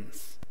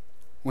friends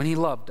when he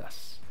loved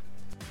us.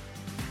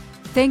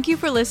 Thank you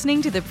for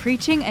listening to the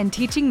preaching and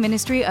teaching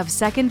ministry of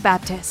Second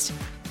Baptist.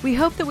 We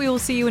hope that we will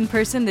see you in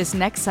person this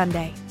next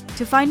Sunday.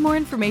 To find more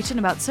information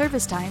about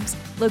service times,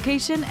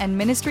 location, and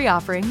ministry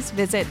offerings,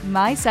 visit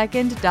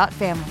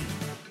mysecond.family.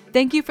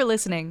 Thank you for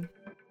listening.